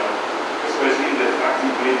pressure, especially in the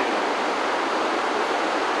active bleeding.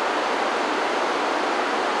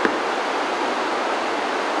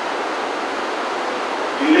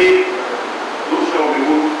 Delayed closure of the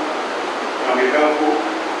wound can be helpful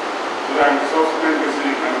so that the subsequent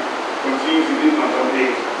dressing can continue to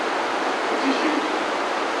decontaminate the tissue.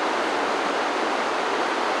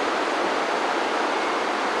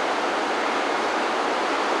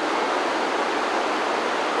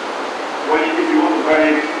 If you want to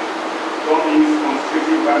bandage, don't use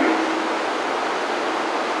constrictive bandage.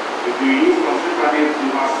 If you use constrictive bandage, you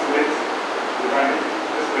must split the bandage,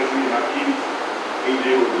 especially in acute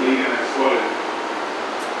injury with bleeding and swelling.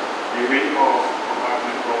 You may cause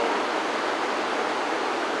compartment problem.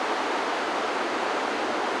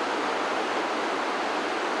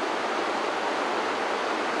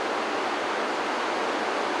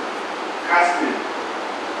 Casting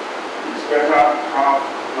is better half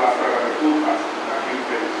plaster than a full cast in acute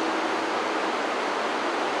phase.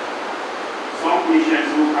 Some patients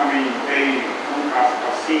who come in pain full cast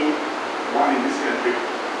have seen one in this country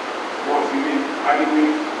was given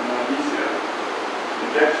adequate anesthesia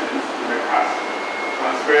injections in the cast,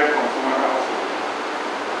 transferred from some other hospital.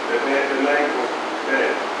 The leg was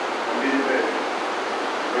dead, completely dead.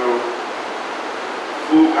 So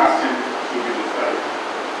full casting should be decided,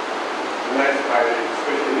 led by the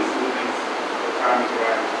specialist who thinks the time is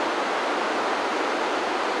right.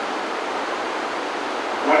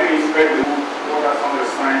 When you inspect the wound, what are some of the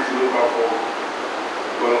signs to look out for?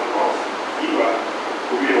 Well, of course, fever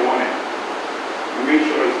will be a warning. You make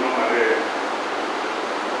sure it's not malaria.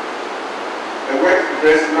 A wet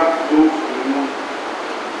dress not goes to the wound,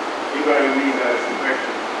 fever means that it's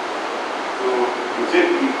infection. So you take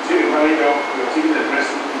the bandage off, you're taking the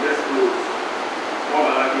dressing, you just close. More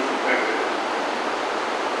than likely it's infected.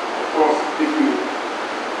 Of course, if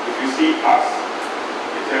you see pus,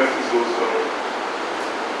 it tells you so sorry.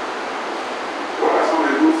 What are some of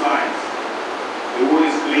the good signs? The wound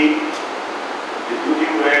is clean, it's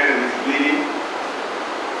looking red and it's bleeding.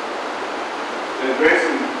 The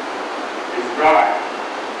dressing is dry.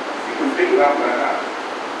 You can pick it up like that.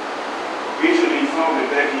 Usually some of the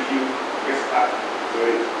dead tissue gets stuck to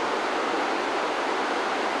it.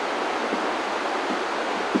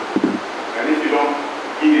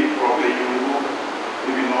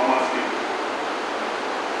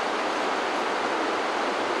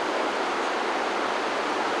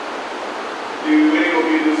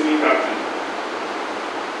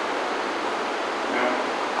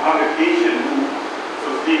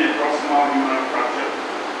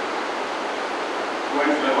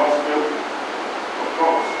 went to the hospital. Of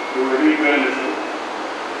course, they were doing very little.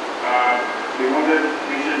 They wanted the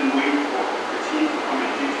patient to wait for the chief to come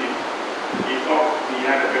and treat him. He thought he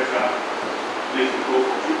had a better place to go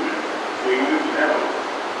for treatment, so he wanted to help.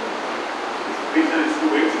 The patient is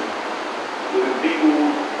still waiting with a big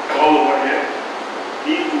wound all over here.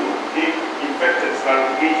 He infected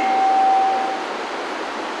scarification.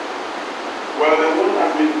 Well, the wound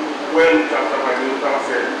has been well looked after by the local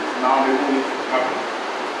surgeons. Now the wound is happening.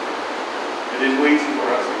 It is waiting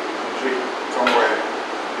for us to treat somewhere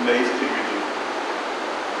in the Eastern region.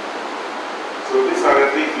 So these are the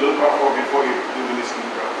things to look out for before you do the skin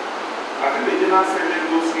graft. I think the general surgeons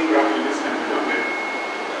do skin graft in this country, don't they?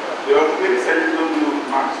 The orthopedic surgeons don't do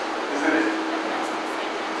much, isn't it?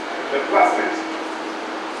 The plastics.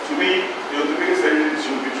 To me, the orthopedic surgeons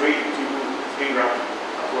should be trained to do skin graft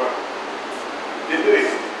as well. They do it.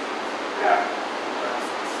 Yeah.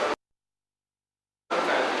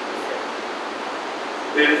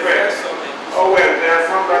 They refer. Oh well, there are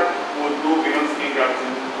some that would go beyond skin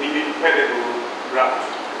grafting, even pedicle graft,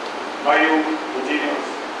 biohomogeneous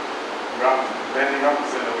graft, then you have to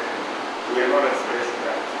send away. We are not experiencing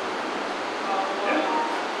that. Yeah.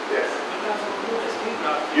 Yes.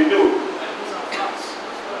 You do.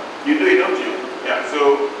 You do it, don't you? Yeah.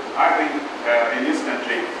 So I think in this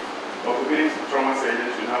country, orthopedic trauma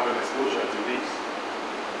surgeons should have an exposure to this.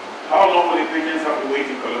 How long will the patients have to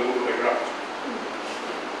wait in Colombo for the graft?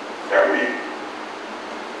 Tell me.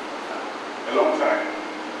 A long time.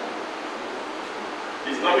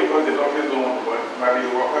 It's not because the doctors don't want to work, but they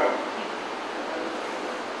work well.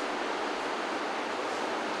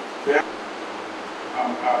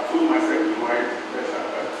 I've told myself to write better,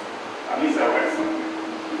 but at least I write something.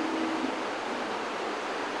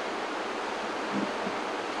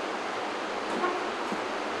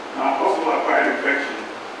 Now, also acquired infection.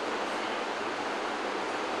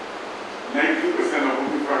 90% of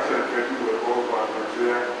open fracture infections were caused by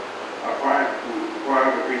bacteria acquired while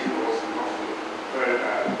the patient was in hospital. Very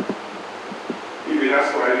bad. Maybe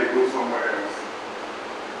that's why they go somewhere else.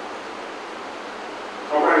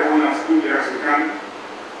 Cover the wound as quickly as you can.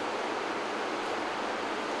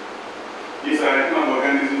 These are the kind of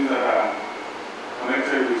organisms that are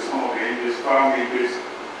connected with some of the injuries, farm injuries,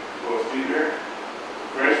 Clostridia,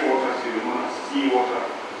 fresh water, pseudomonas, sea water.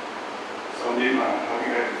 Some name are having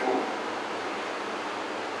that before.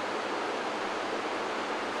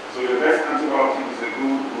 So the best antibiotic is a good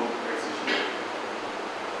wound excision.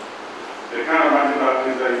 The kind of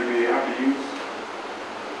antibiotics that you may have to use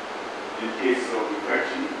in case of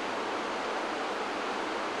infection.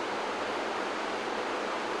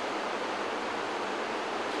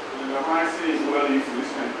 The Lamicin is well used in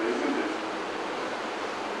this country, isn't it?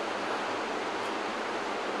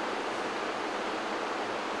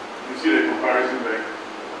 You see the comparison there.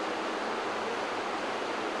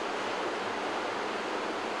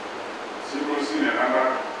 Ciprocin and other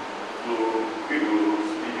people who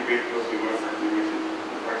indicate post-viral activation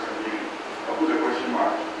infection healing. I put a question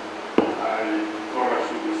mark. I thought I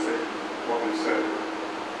should have said what you said.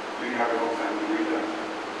 Didn't have enough time to read that.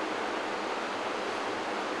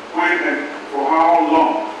 When and for how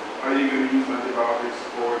long are you going to use antibiotics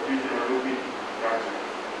for treating a looping fracture?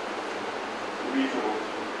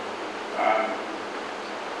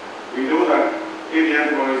 We know that if the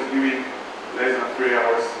antibiotic is given less than 3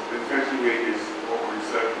 hours, the infection rate is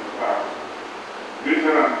 4.7%.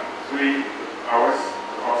 Greater than 3 hours,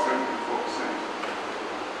 about 74%.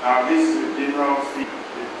 Now, this is a general thing.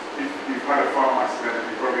 If you've had a farm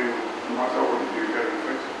accident, you probably, no matter what you do, you get an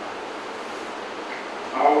infection.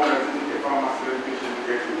 How long does it take a farm accident patient to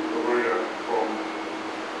get to Koforidua from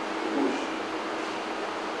the bush?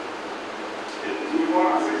 It's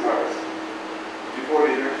more than 6 hours before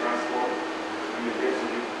they get transport and they get to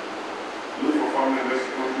you. Look for family members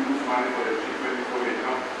to contribute money for the treatment before they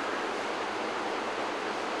come.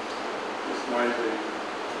 It's noisy.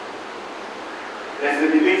 There's a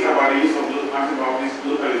debate about the use of antibiotics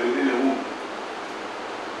locally within the womb.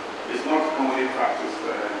 It's not commonly practiced.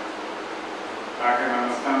 I can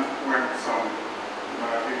understand when some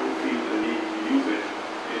people feel the need to use it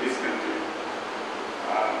in this country.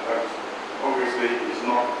 But obviously it's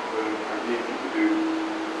not the ideal thing to do.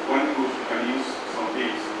 When pushed, you can use some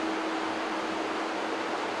things.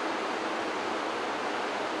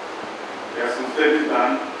 There are some studies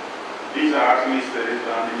done. These are actually studies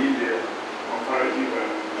done in India, comparative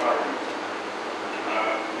environment.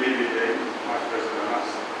 Maybe they're much better than us.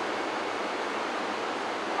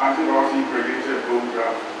 Antibiotic-related bone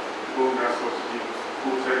graft substitutes,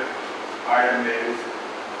 coated iron nails.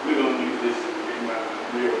 We don't use this in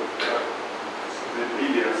Rio, but in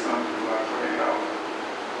India, some people are trying it out.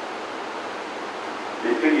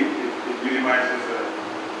 They think it minimizes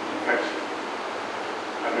infection.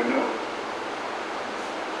 I don't know.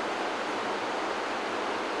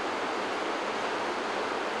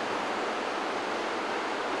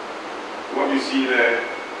 What you see there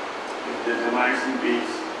is the genizing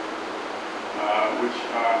beads, which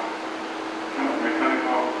are kind of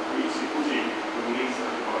mechanical beads you put in to release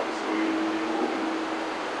antibodies so you remove.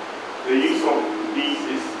 The use of these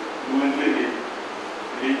is fluently in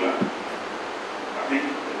England. I think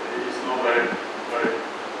it's not very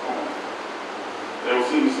common. There will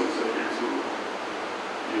still be some surgeons who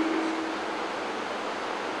use this.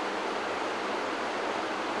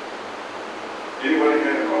 Anybody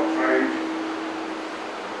heard about triage?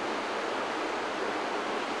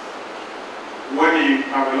 When you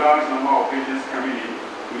have a large number of patients coming in,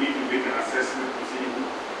 we need to make an assessment to see who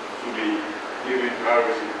should be given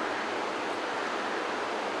priority.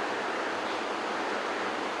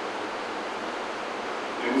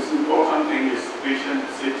 The most important thing is patient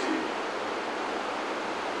safety.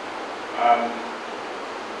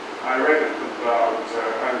 I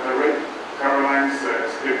read Caroline's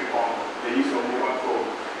script on the use of mobile phone.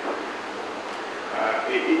 I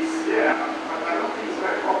don't think it's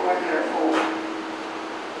very popular here for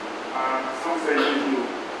some surgeons do.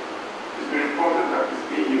 It's very important that it's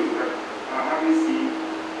being used, but I haven't seen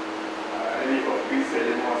any of these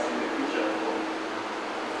surgeons who have seen the picture of a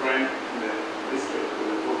friend in the district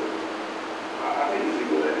with a photo. I think it's a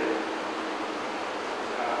good idea.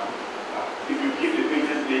 If you keep the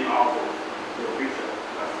patient's name out of your picture,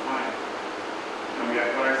 that's fine. You can be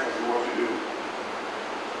advised as to what to do.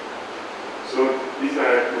 So these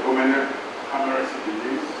are recommended cameras you can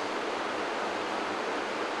use.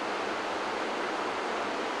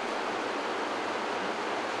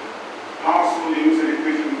 How soon do you use an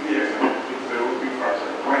equation with theater? It's a open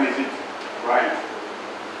fracture. When is it right?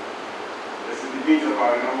 There's a debate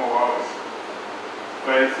about the number of hours.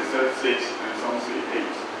 First is at 6 and some say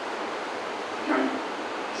 8.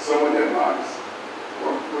 Someone advise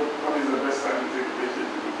what is the best time to take a patient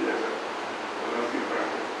to the theater?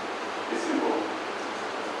 It's simple.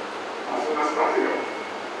 As soon as practical.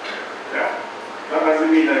 Yeah. That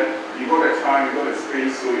doesn't mean that you got a time, you got a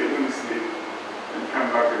space, so you're going to sleep and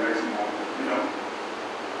come back the next morning. You know?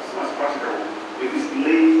 As soon as practical. If it's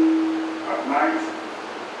late at night,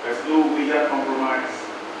 there's no major compromise.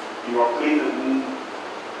 You are clean the wound,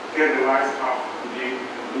 get the lights up today,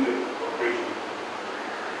 and do the operation.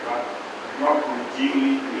 But not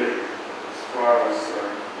unduly late as far as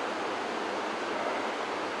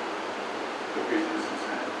the patient is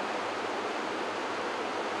concerned.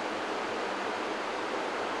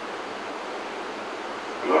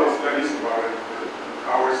 A lot of studies about it, the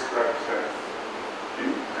hours that you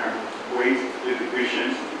can wait to get the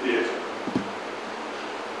patient to the theater.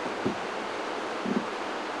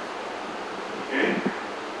 Okay?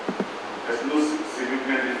 There's no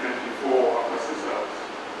significant difference before or after 6 hours.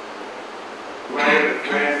 Where the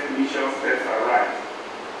first initial steps are right,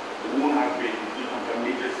 the wound has been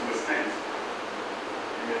decontaminated to a stent.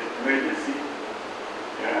 In the emergency,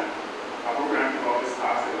 a program developed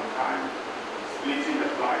started on time, splitting the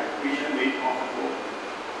flight, patient made comfortable,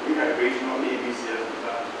 rehydration of the ABC as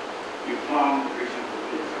well. You plan the patient for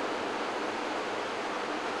theater.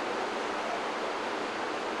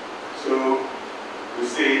 So we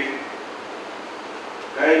say,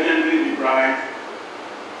 urgently deprived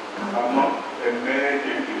are not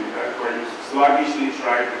emergently, that's why you sluggishly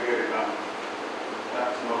try to get it done.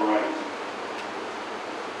 That's not right.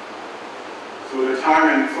 So the time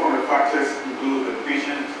and some of the factors include the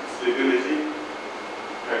patient stability,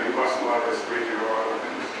 cardiovascular, respiratory, or other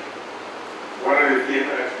things. What are the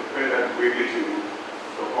theater is prepared adequately to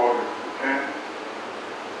support the care?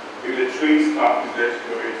 If the trained staff is there to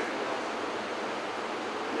do it.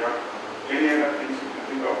 Yeah. Any other things you can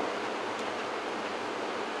think of?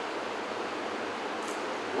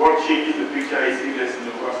 What changes the picture is if there's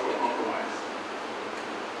no vascular compromise.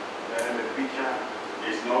 And the picture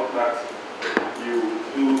is not that you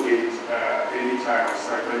do it any time of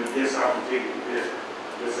cycle. You just have to take it there.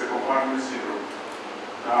 There's a compartment syndrome.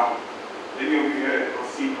 Now, any of you here have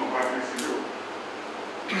seen compartment syndrome?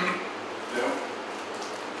 No?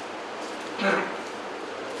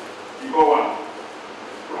 You go on.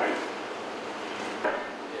 Right.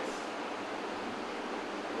 Yes.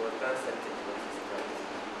 Well, that's the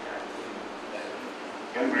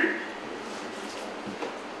Henry.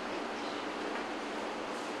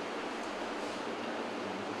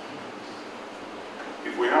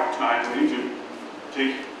 If we have time, we need to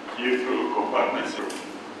take you through compartment syndrome.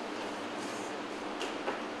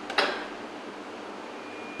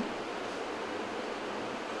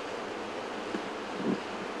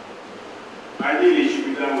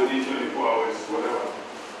 done within 24 hours, whatever.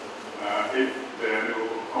 If there are no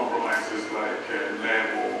compromises like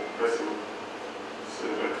nerve or vessel, so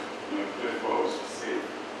that 24 hours is safe.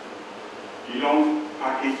 You don't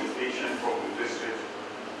package the patient from the district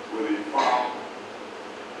with a file,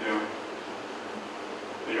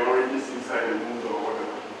 the oranges inside the wound or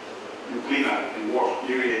whatever. You clean up, you wash,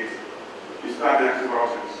 irrigate, you start the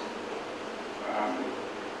antibiotics.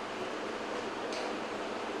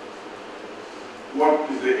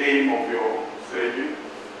 What is the aim of your surgery?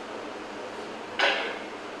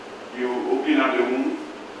 You open up the wound,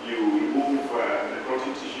 you remove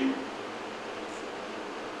necrotic tissue,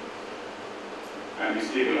 and you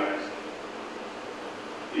stabilize.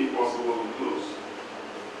 If possible, you close.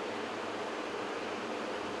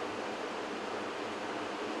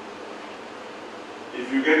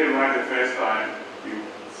 If you get it right the first time, you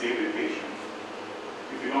save the patient.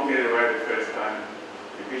 If you don't get it right the first time,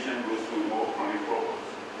 the patient goes through more chronic problems.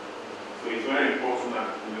 So it's very important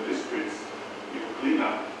that in the districts, you clean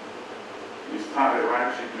up, you start the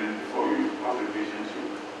right treatment before you pass the patient to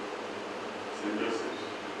St. Joseph's.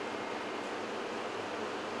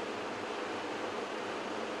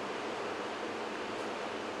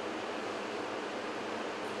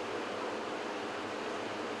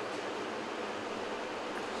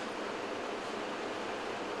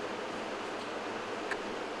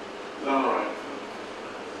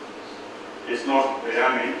 It's not the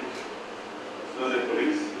army, it's not the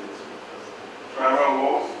police, tribal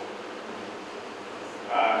wars,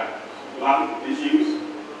 land issues,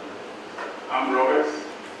 armed robbers.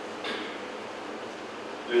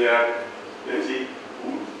 They are dirty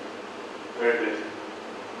wounds, very dirty.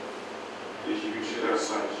 They should be treated as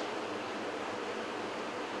such.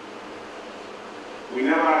 We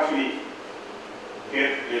never actually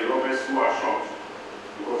get the robbers who are shot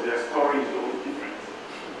because their story is always different.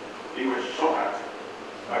 They were shot at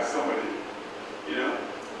by somebody,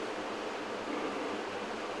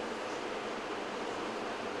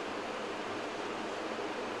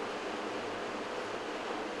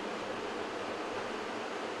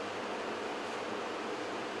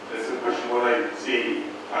 There's a question whether you say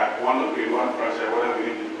at one fracture, whether we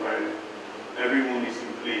need to divide every wound is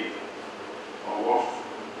clean or washed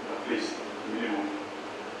at least minimum.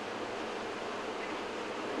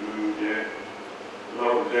 Yeah. A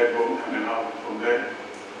lot of dead bone coming out from there.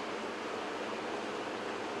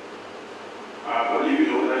 I believe you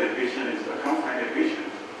know that the patient is, I can't find a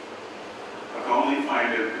patient. I can only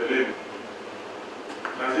find the limb.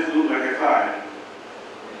 Does it look like a thigh?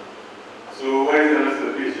 So where is the rest of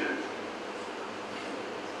the patient?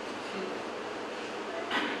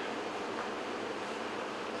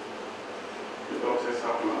 The doctors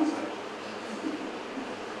have to answer.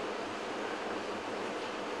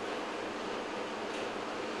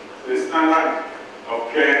 The standard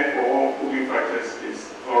of care for all moving fractures is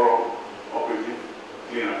thorough operative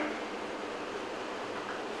cleanup.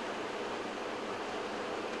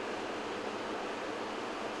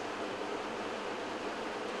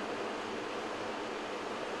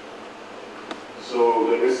 So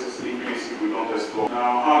the risks increase if we don't explore.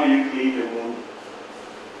 Now, how do you clean the wound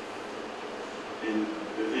in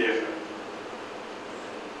the theater?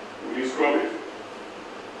 Will you scrub it?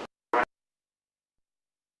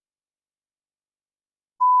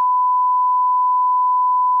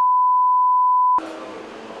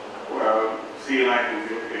 Line will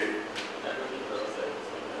be okay.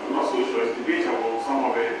 I'm not so sure. It's debatable. Some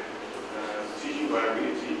of it, tissue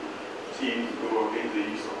viability teams go against the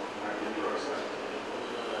use of hydrogen peroxide.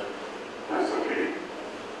 That's okay.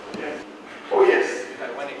 Yeah. Oh yes.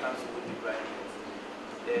 When it comes to wound debridement,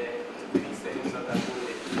 the instead of that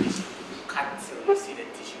you cut till you see the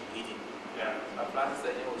tissue bleeding. Yeah. A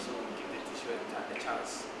plastic surgeon also will give the tissue a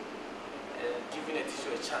chance. Giving a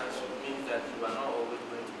tissue a chance means that you are not always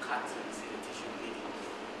going to cut till you see the tissue bleeding.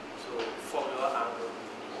 So, from your angle,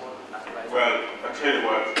 what advice? Well, I tell you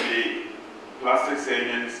what, the plastic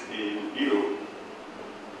surgeons in Europe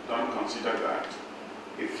don't consider that.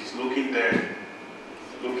 If he's looking dead,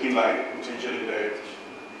 looking like potentially dead,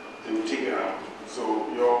 they will take it out.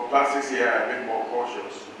 So your plastics here are a bit more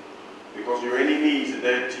cautious because your enemy is a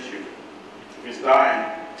dead tissue. If it's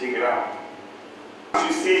dying, take it out. As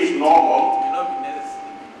you see is normal,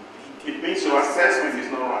 it means your assessment is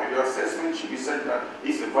not right. Your assessment should be said that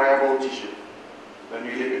it's a viable tissue. Then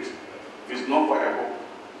you leave it. If it's not viable,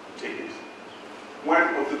 take it. When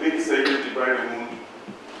orthopedic surgeons debride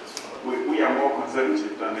the wound, we are more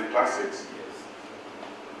conservative than the plastics.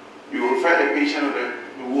 You refer the patient with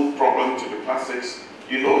the wound problem to the plastics,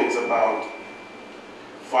 you know it's about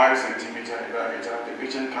 5 centimeter in diameter. The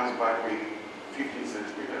patient comes back with 15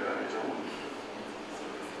 centimeter diameter wound.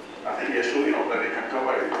 I think they're showing up that they can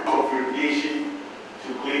cover it. Of irrigation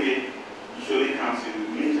to clean it usually comes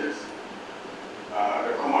in liters.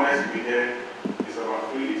 The commonest we there is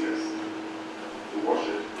about 3 liters to wash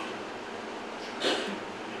it.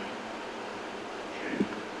 Okay.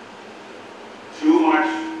 Too much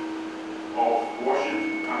of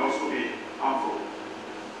washing can also be harmful.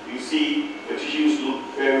 You see the tissues look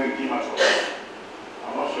very dermatous.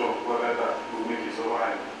 I'm not sure whether that will make it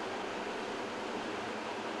survive.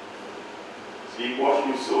 See, wash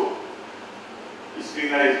with soap. His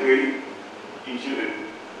finger is going into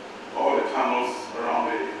all the tunnels around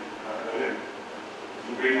the limb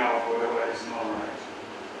to bring out whatever is not right.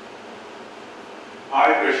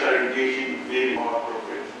 High pressure irrigation may be more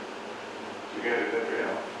appropriate to get the debris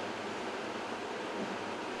out.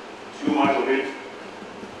 Too much of it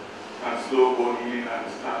can slow bone healing, I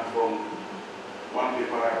understand from one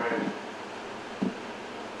paper I read.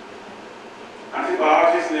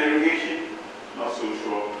 Antibiotics in irrigation, not so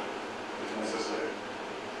sure it's necessary.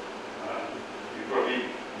 You probably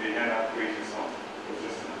may end up creating some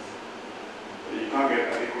resistance. But you can't get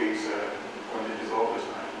adequate quantities all the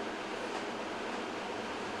time.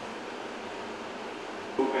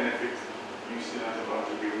 No benefit using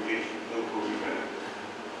antibiotic irrigation, no COVID benefit.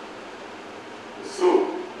 The soap,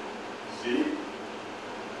 see?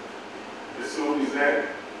 The soap is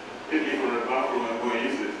there. Take it from the bathroom and go and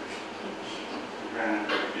use it. You can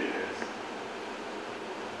get it.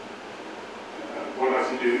 What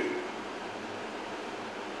does it do?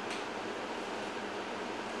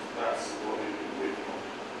 That's what it can wait for.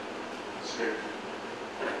 Straight.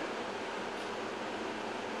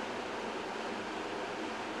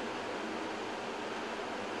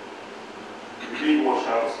 Clean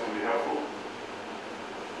washouts can be helpful.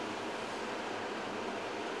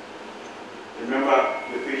 Remember,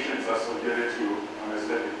 the patients are subjected to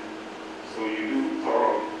anesthetic, so you do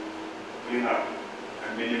thorough clean up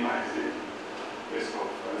and minimize the risk of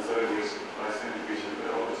anesthetic risk by sending the patient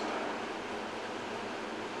there all the time.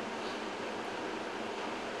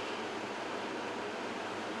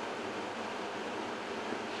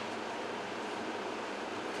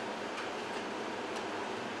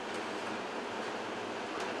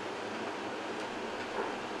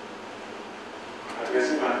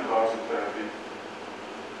 Aggressive antibiotic therapy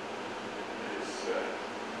is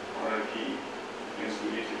one of the key things we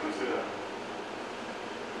need to consider.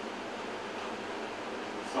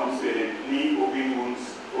 Some say leave open wounds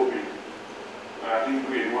open. But I think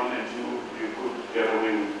grade 1 and 2 you could get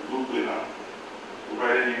away with glue cleanup,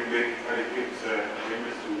 provided you make adequate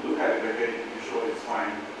agreements to look at it again to be sure it's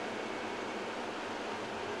fine.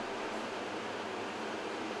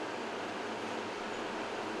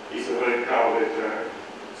 It's a very crowded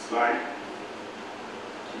slide.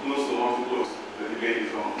 Close or not too close, the debate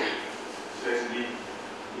is on. Certainly,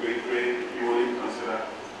 grade 3, you will even consider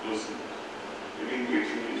closing. Even grade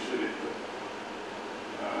 2, you should it.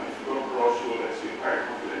 If you got broad shoulders, you're quite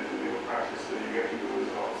confident in your practice, then you get good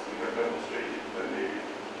results. You can demonstrate it, then maybe.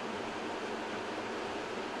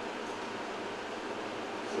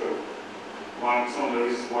 So, some of the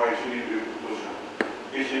reasons why you shouldn't do closure.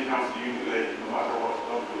 Patient comes to you today, no matter what,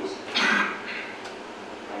 don't close.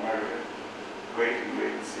 America, wait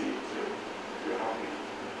and see. So, you're happy.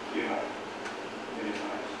 Clean up.